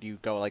someone do you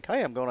go like,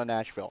 hey, I'm going to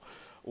Nashville,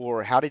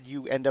 or how did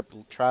you end up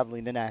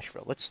traveling to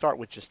Nashville? Let's start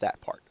with just that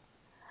part.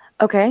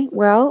 Okay.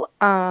 Well,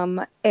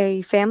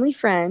 a family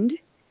friend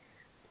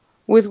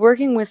was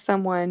working with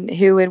someone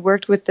who had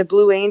worked with the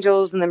Blue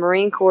Angels and the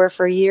Marine Corps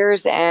for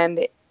years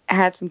and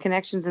had some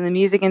connections in the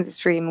music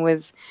industry and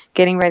was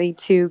getting ready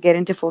to get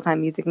into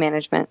full-time music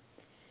management.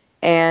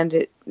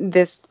 And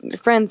this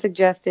friend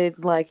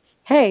suggested, like,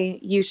 hey,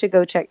 you should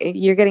go check,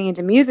 you're getting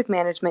into music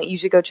management, you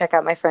should go check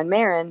out my friend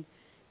Marin.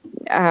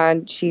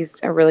 She's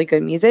a really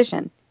good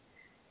musician.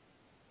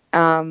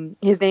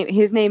 His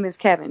name is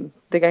Kevin,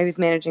 the guy who's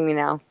managing me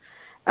now.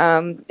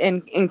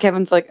 And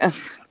Kevin's like, ugh,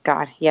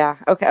 God, yeah,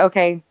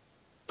 okay,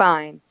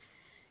 fine.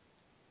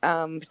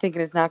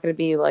 Thinking it's not going to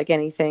be like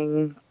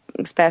anything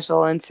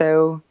special, and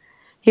so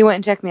he went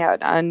and checked me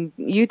out on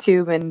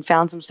YouTube and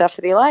found some stuff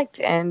that he liked,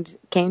 and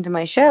came to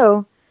my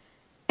show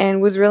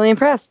and was really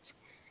impressed.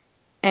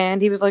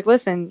 And he was like,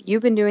 listen,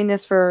 you've been doing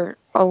this for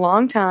a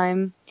long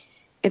time.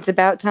 It's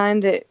about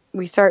time that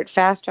we start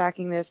fast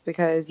tracking this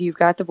because you've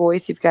got the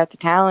voice, you've got the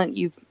talent,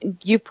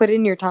 you've put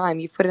in your time,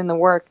 you've put in the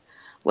work.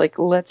 Like,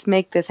 let's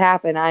make this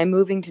happen. I'm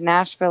moving to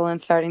Nashville and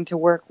starting to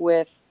work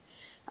with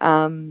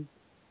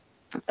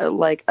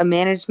like a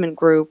management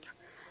group.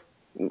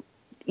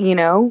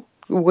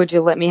 Would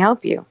you let me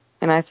help you?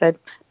 And I said,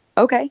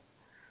 okay.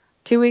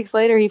 2 weeks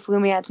later, he flew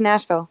me out to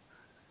Nashville.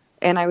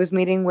 And I was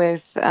meeting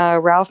with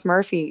Ralph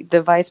Murphy,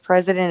 the vice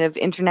president of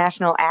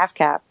International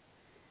ASCAP,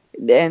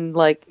 and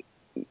like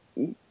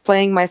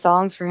playing my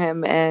songs for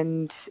him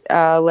and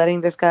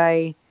letting this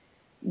guy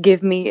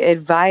give me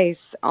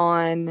advice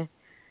on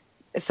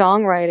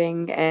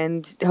songwriting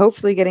and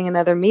hopefully getting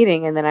another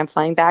meeting. And then I'm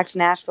flying back to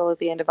Nashville at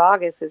the end of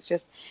August.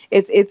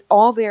 It's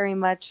all very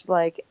much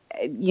like,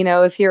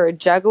 if you're a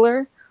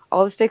juggler,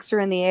 all the sticks are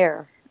in the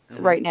air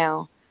right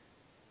now.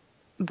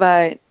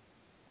 But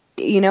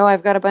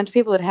I've got a bunch of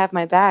people that have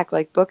my back.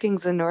 Like,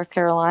 bookings in North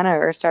Carolina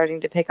are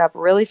starting to pick up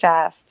really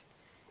fast.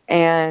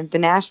 And the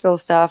Nashville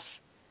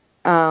stuff,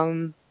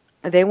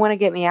 they want to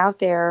get me out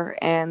there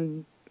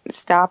and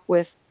stop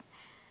with,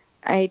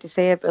 I hate to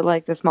say it, but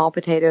like the small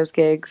potatoes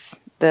gigs,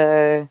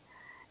 the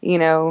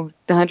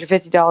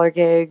 $150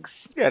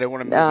 gigs. Yeah, they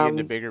want to move you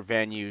into bigger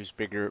venues,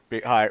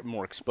 higher,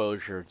 more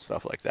exposure and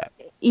stuff like that.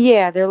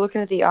 Yeah, they're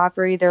looking at the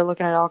Opry. They're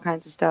looking at all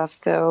kinds of stuff.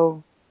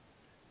 So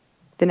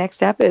the next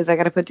step is I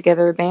got to put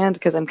together a band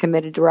because I'm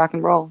committed to rock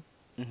and roll.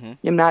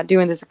 Mm-hmm. I'm not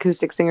doing this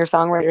acoustic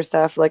singer-songwriter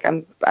stuff. Like,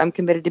 I'm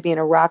committed to being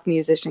a rock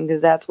musician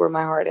because that's where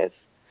my heart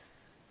is.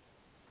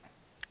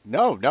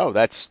 No,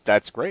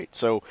 that's great.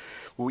 So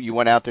you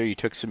went out there, you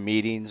took some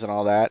meetings and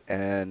all that,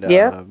 and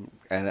Yep.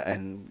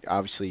 and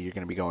obviously you're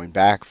going to be going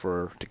back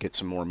to get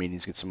some more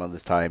meetings, get some other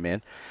time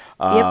in.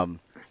 Yep.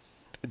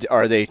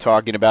 Are they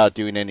talking about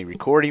doing any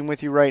recording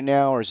with you right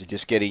now, or is it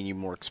just getting you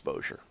more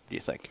exposure, do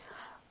you think?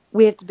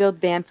 We have to build the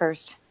band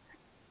first.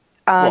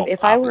 Well,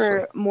 if I obviously.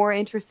 were more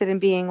interested in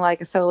being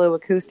like a solo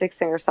acoustic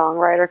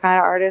singer-songwriter kind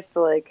of artist,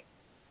 like,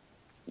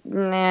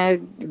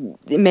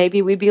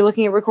 maybe we'd be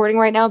looking at recording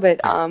right now.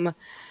 But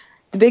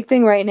the big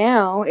thing right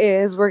now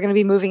is we're going to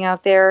be moving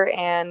out there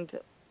and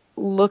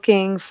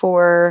looking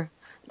for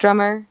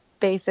drummer,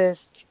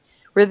 bassist,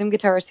 rhythm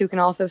guitarist who can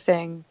also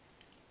sing,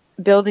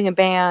 building a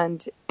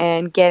band,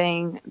 and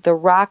getting the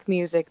rock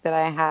music that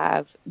I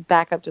have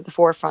back up to the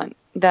forefront.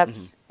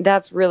 That's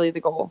really the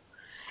goal.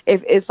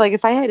 If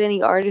I had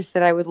any artist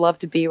that I would love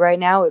to be right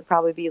now, it would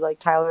probably be like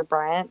Tyler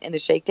Bryant in the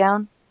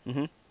Shakedown.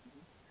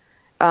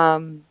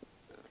 Mm-hmm.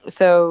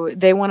 So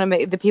they want to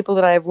make, the people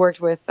that I've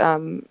worked with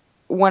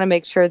want to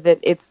make sure that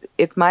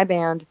it's my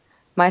band,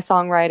 my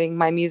songwriting,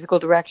 my musical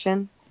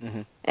direction.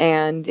 Mm-hmm.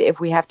 And if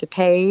we have to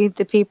pay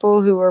the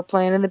people who are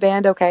playing in the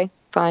band, okay,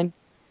 fine.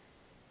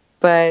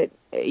 But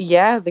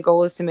yeah, the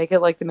goal is to make it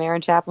like the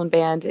Marin Chaplin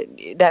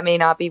Band. That may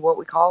not be what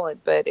we call it,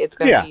 but it's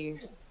going to be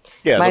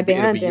my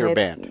band, it'll be your and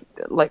band.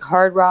 it's like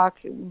hard rock,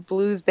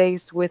 blues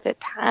based with a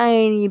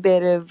tiny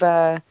bit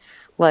of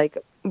like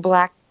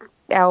Black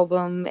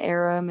Album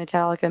era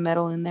Metallica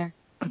metal in there.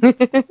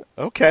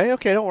 Okay,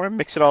 don't worry,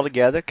 mix it all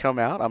together, come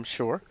out, I'm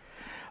sure.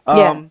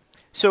 Yeah.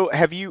 So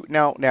have you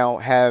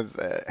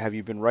have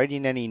you been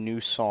writing any new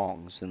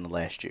songs in the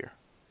last year?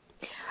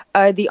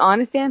 The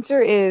honest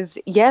answer is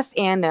yes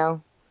and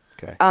no.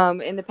 Okay.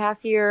 In the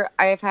past year,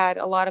 I have had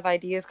a lot of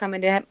ideas come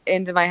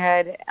into my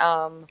head,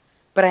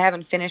 but I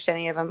haven't finished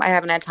any of them. I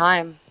haven't had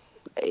time.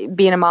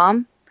 Being a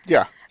mom,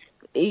 Yeah.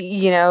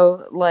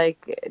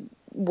 Like,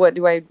 what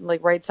do I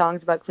like? Write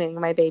songs about cleaning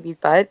my baby's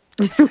butt,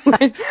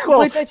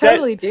 which I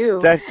totally do,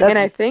 and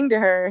I sing to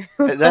her.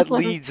 That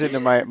leads into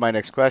my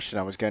next question.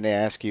 I was going to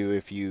ask you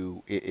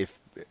if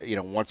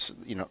once,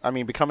 I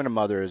mean, becoming a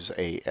mother is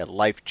a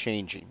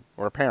life-changing,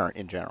 or a parent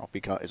in general,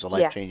 is a Yeah.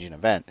 life-changing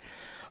event.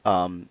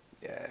 Um,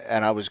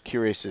 and I was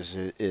curious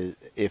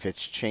if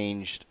it's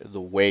changed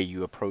the way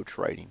you approach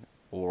writing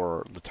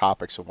or the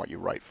topics of what you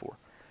write for.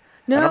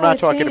 And I'm No, not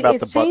talking about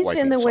the it's butt changed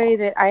in wiping the way songs.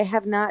 that I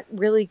have not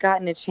really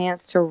gotten a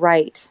chance to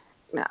write.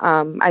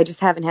 I just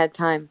haven't had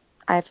time.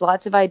 I have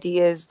lots of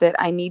ideas that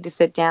I need to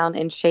sit down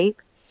and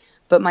shape,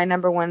 but my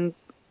number one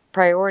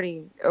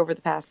priority over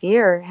the past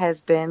year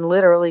has been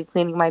literally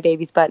cleaning my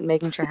baby's butt and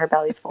making sure her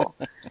belly's full.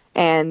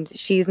 And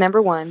she's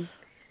number one.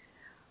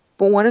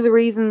 But one of the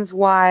reasons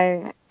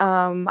why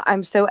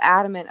I'm so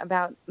adamant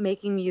about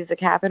making music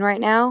happen right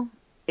now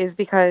is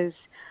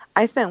because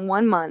I spent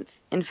 1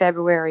 month in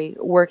February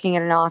working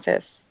in an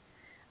office,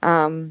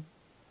 um,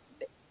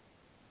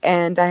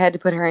 and I had to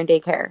put her in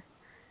daycare,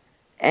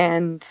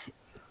 and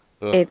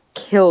Ugh. it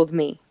killed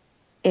me.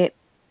 It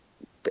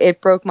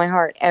it broke my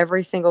heart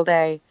every single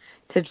day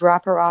to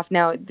drop her off.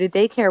 Now, the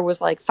daycare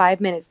was like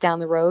 5 minutes down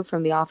the road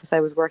from the office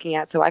I was working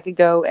at, so I could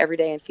go every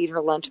day and feed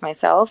her lunch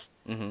myself.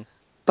 Mm-hmm.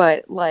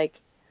 But like,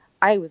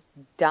 I was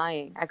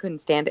dying. I couldn't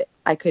stand it.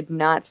 I could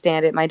not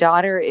stand it. My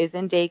daughter is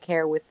in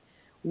daycare with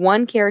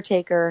one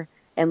caretaker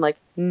and like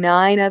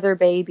 9 other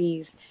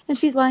babies, and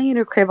she's lying in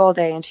her crib all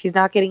day, and she's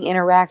not getting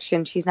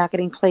interaction. She's not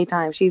getting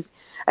playtime.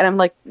 And I'm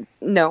like,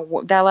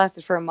 no, that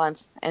lasted for a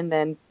month, and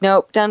then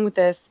nope, done with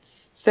this.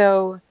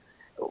 So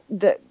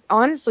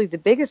honestly, the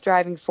biggest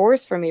driving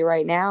force for me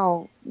right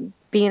now,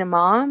 being a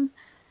mom,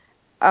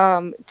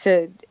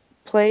 to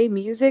play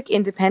music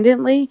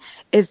independently,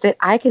 is that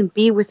I can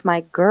be with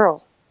my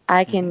girl.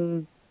 I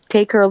can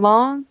take her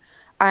along.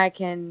 I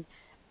can,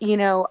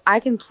 I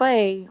can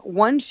play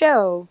one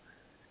show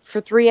for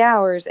 3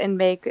 hours and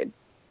make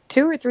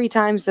 2 or 3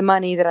 times the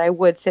money that I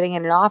would sitting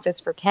in an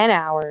office for 10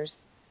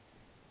 hours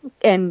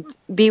and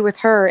be with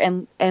her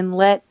and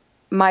let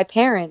my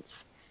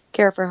parents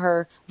care for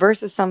her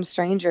versus some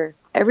stranger.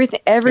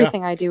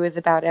 Everything I do is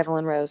about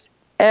Evelyn Rose.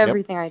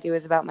 Everything I do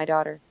is about my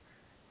daughter.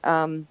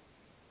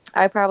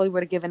 I probably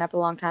would have given up a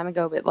long time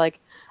ago, but like,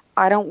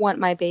 I don't want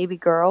my baby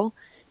girl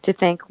to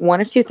think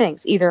one of two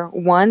things. Either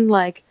one,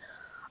 like,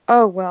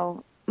 oh,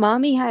 well,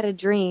 mommy had a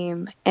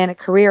dream and a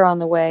career on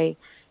the way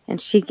and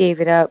she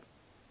gave it up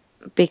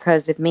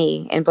because of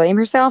me and blame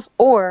herself,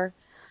 or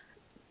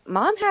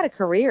mom had a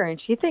career and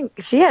she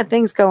had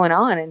things going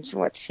on and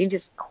she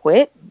just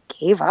quit,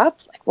 gave up.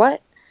 Like,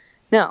 what?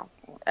 No,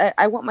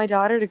 I want my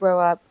daughter to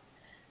grow up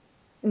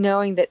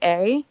knowing that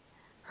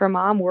her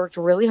mom worked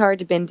really hard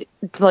to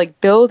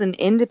build an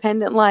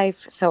independent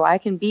life so I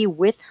can be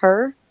with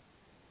her,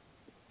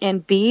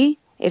 and B,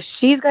 if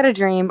she's got a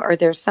dream or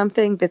there's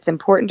something that's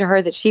important to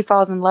her that she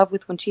falls in love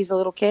with when she's a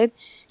little kid,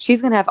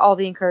 she's going to have all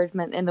the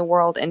encouragement in the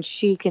world and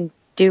she can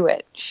do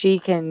it. She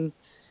can,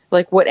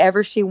 like,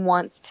 whatever she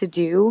wants to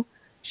do,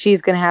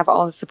 she's going to have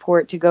all the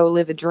support to go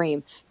live a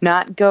dream,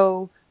 not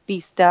go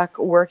be stuck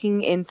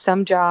working in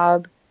some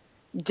job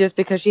just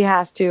because she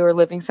has to or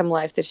living some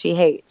life that she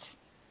hates.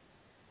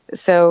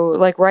 So,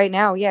 like, right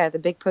now, yeah, the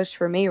big push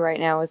for me right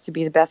now is to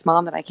be the best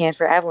mom that I can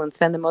for Evelyn,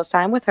 spend the most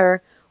time with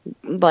her,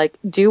 like,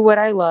 do what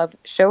I love,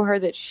 show her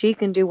that she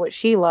can do what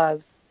she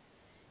loves,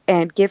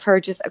 and give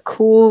her just a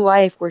cool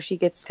life where she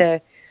gets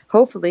to,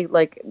 hopefully,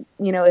 like,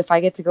 if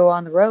I get to go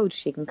on the road,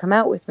 she can come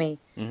out with me.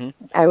 Mm-hmm.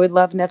 I would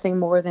love nothing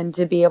more than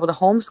to be able to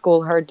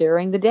homeschool her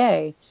during the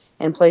day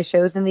and play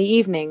shows in the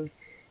evening,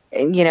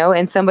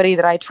 and somebody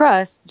that I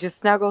trust just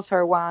snuggles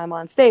her while I'm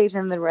on stage,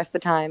 and the rest of the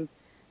time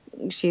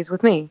she's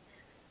with me.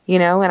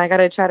 And I got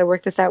to try to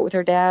work this out with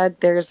her dad.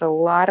 There's a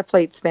lot of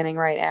plate spinning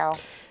right now.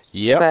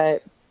 Yep.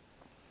 But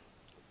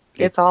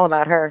it's all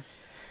about her.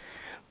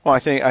 Well, I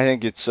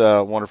think it's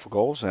wonderful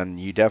goals, and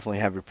you definitely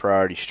have your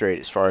priorities straight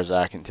as far as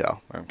I can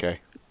tell. Okay.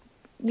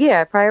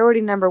 Yeah,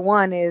 priority number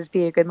 1 is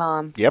be a good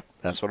mom. Yep,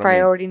 that's what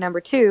Priority number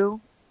 2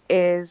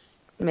 is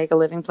make a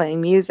living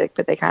playing music,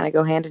 but they kind of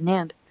go hand in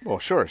hand. Well,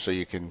 sure, so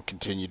you can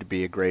continue to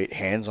be a great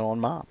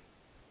hands-on mom.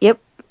 Yep.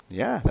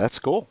 Yeah, that's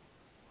cool.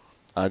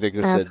 I think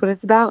that's what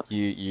it's about.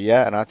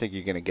 Yeah, and I think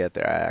you're going to get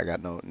there. I got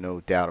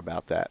no doubt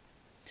about that.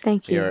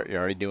 Thank you. You're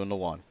already doing the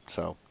one,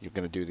 so you're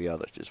going to do the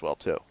others as well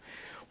too.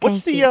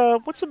 What's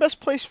the best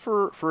place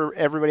for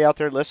everybody out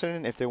there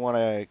listening if they want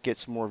to get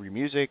some more of your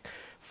music,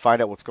 find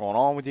out what's going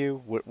on with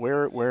you?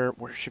 Where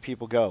should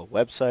people go?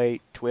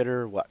 Website,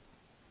 Twitter, what?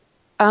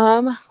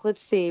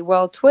 Let's see.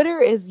 Well,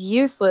 Twitter is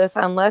useless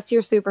unless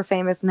you're super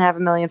famous and have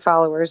 1 million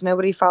followers.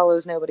 Nobody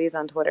follows nobody's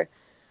on Twitter.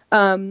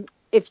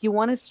 If you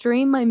want to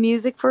stream my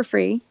music for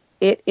free,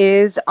 it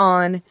is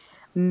on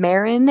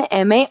Marron,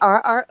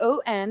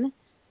 Marron,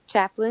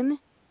 Chaplin,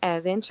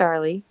 as in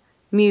Charlie,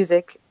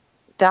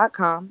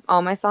 music.com.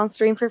 All my songs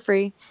stream for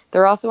free.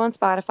 They're also on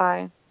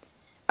Spotify.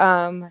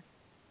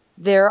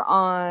 They're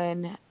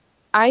on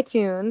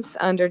iTunes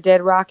under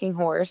Dead Rocking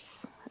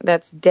Horse.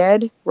 That's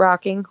Dead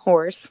Rocking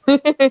Horse.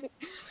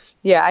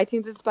 Yeah,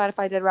 iTunes and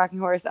Spotify, Dead Rocking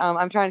Horse.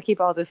 I'm trying to keep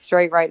all this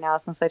straight right now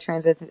since I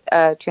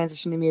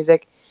transitioned to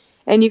music.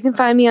 And you can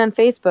find me on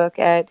Facebook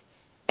at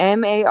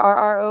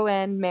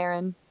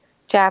Marron,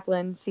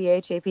 Chaplin,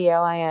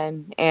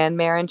 Chaplin, and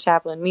Marin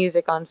Chaplin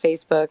Music on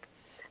Facebook.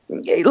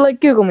 Like,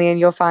 Google me and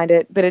you'll find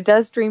it. But it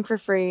does stream for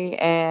free,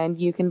 and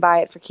you can buy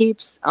it for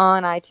keeps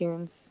on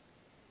iTunes,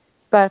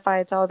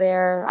 Spotify. It's all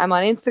there. I'm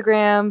on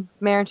Instagram,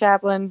 Marin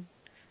Chaplin.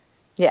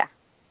 Yeah.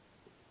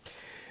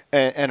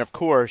 And of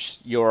course,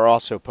 you're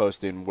also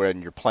posting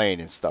when you're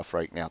playing and stuff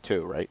right now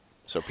too, right?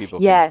 So people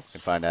can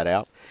find that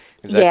out.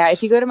 Yeah,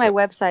 if you go to my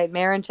website,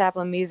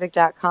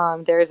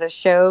 MarinChaplinMusic.com, there's a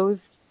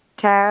shows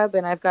tab,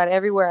 and I've got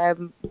everywhere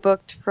I'm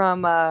booked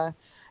from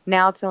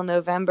now till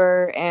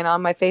November. And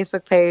on my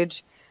Facebook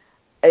page,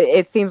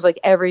 it seems like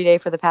every day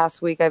for the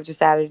past week I've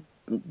just added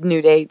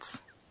new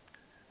dates.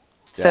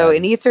 So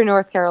in Eastern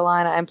North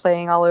Carolina, I'm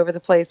playing all over the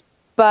place.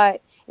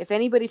 But if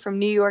anybody from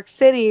New York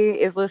City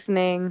is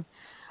listening,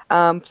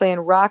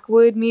 playing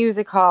Rockwood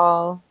Music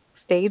Hall,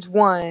 Stage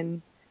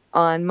 1,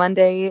 on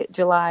Monday,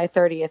 July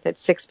 30th at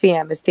 6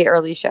 p.m. It's the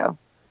early show.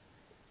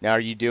 Now, are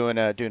you doing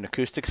an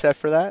acoustic set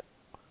for that?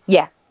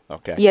 Yeah.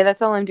 Okay. Yeah,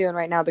 that's all I'm doing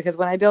right now, because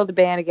when I build a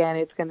band again,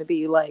 it's going to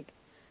be, like,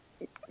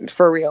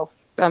 for real.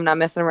 I'm not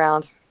messing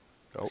around.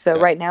 Okay. So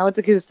right now it's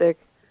acoustic,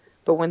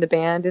 but when the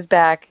band is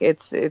back,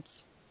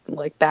 it's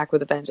like back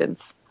with a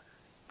vengeance.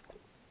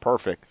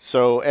 Perfect.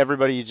 So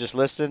everybody you just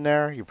listed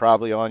there, you're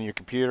probably on your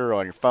computer or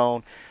on your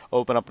phone,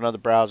 open up another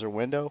browser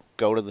window,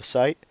 go to the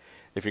site.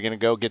 If you're going to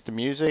go get the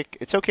music,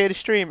 it's okay to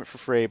stream it for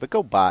free, but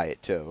go buy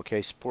it too,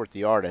 okay? Support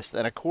the artist.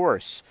 And of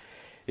course,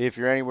 if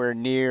you're anywhere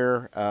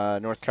near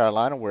North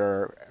Carolina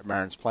where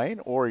Marin's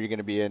playing, or you're going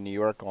to be in New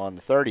York on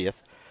the 30th,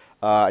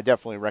 I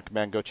definitely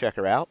recommend go check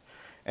her out.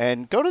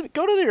 And go to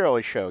the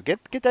early show. Get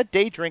that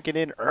day drinking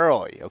in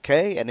early,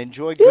 okay? And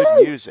enjoy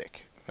good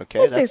music,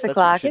 okay? It's 6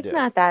 o'clock. It's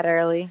not that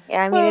early.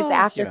 I mean, it's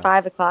after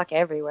 5 o'clock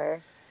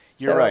everywhere.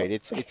 You're right.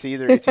 It's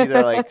either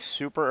like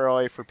super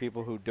early for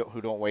people who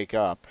don't wake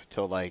up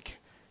till like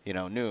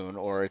noon,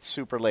 or it's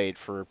super late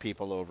for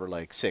people over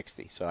like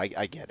 60. So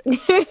I get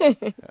it.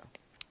 Yeah.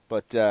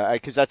 But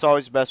because that's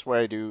always the best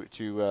way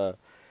to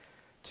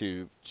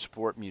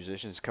support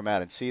musicians, come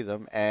out and see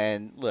them.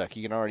 And look,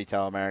 you can already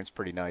tell Marin's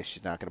pretty nice.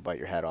 She's not going to bite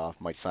your head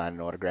off. Might sign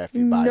an autograph if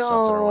you buy something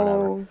or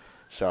whatever.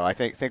 So I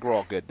think we're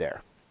all good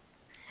there.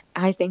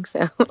 I think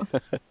so.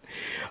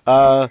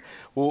 Well,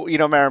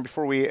 Marin,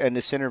 before we end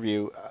this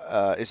interview,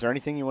 is there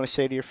anything you want to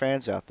say to your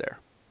fans out there?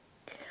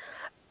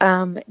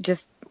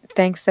 Just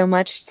thanks so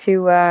much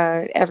to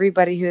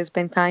everybody who has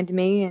been kind to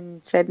me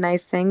and said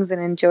nice things and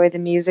enjoyed the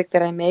music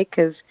that I make,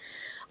 because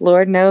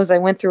Lord knows I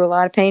went through a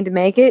lot of pain to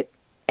make it.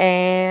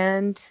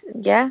 And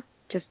yeah,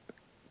 just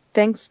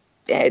thanks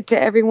to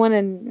everyone,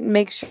 and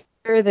make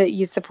sure that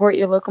you support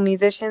your local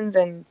musicians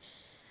and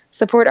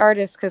support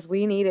artists, because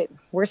we need it.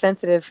 We're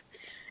sensitive.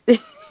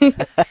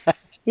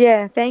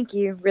 Yeah, thank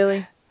you.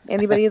 Really,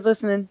 anybody who's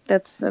listening,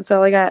 that's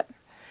all I got.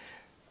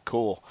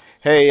 Cool.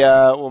 Hey,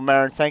 well,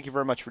 Marin, thank you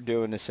very much for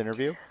doing this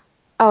interview.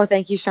 Oh,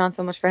 thank you, Sean,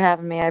 so much for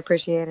having me. I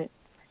appreciate it.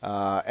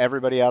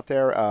 Everybody out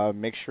there,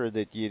 make sure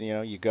that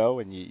you go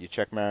and you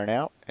check Marin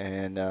out,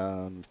 and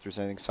if there's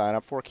anything to sign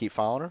up for, keep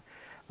following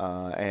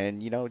her.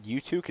 And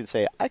you too can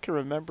say, I can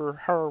remember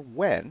her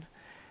when.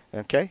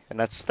 Okay, and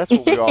that's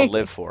what we all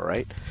live for,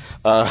 right?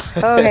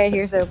 Okay,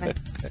 here's open.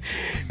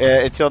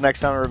 Until next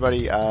time,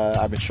 everybody.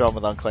 I've been Sean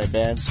with Unclaimed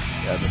Bands.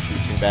 Make sure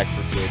you tune back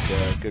for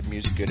good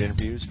music, good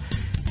interviews,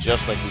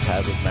 just like we've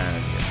had with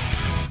Marin here.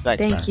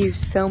 Thanks, Thank you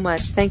so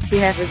much. Thanks to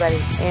you,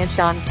 everybody, and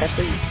Sean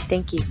especially.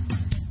 Thank you.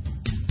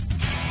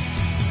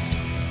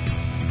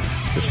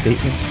 The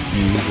statements,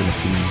 views, and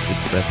opinions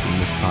expressed in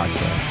this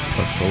podcast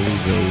are solely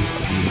those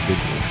of the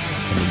individuals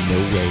and in no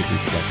way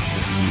reflect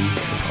the views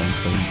of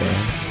Unclaimed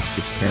Bands,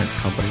 its parent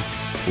company,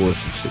 or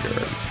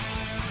subsidiaries.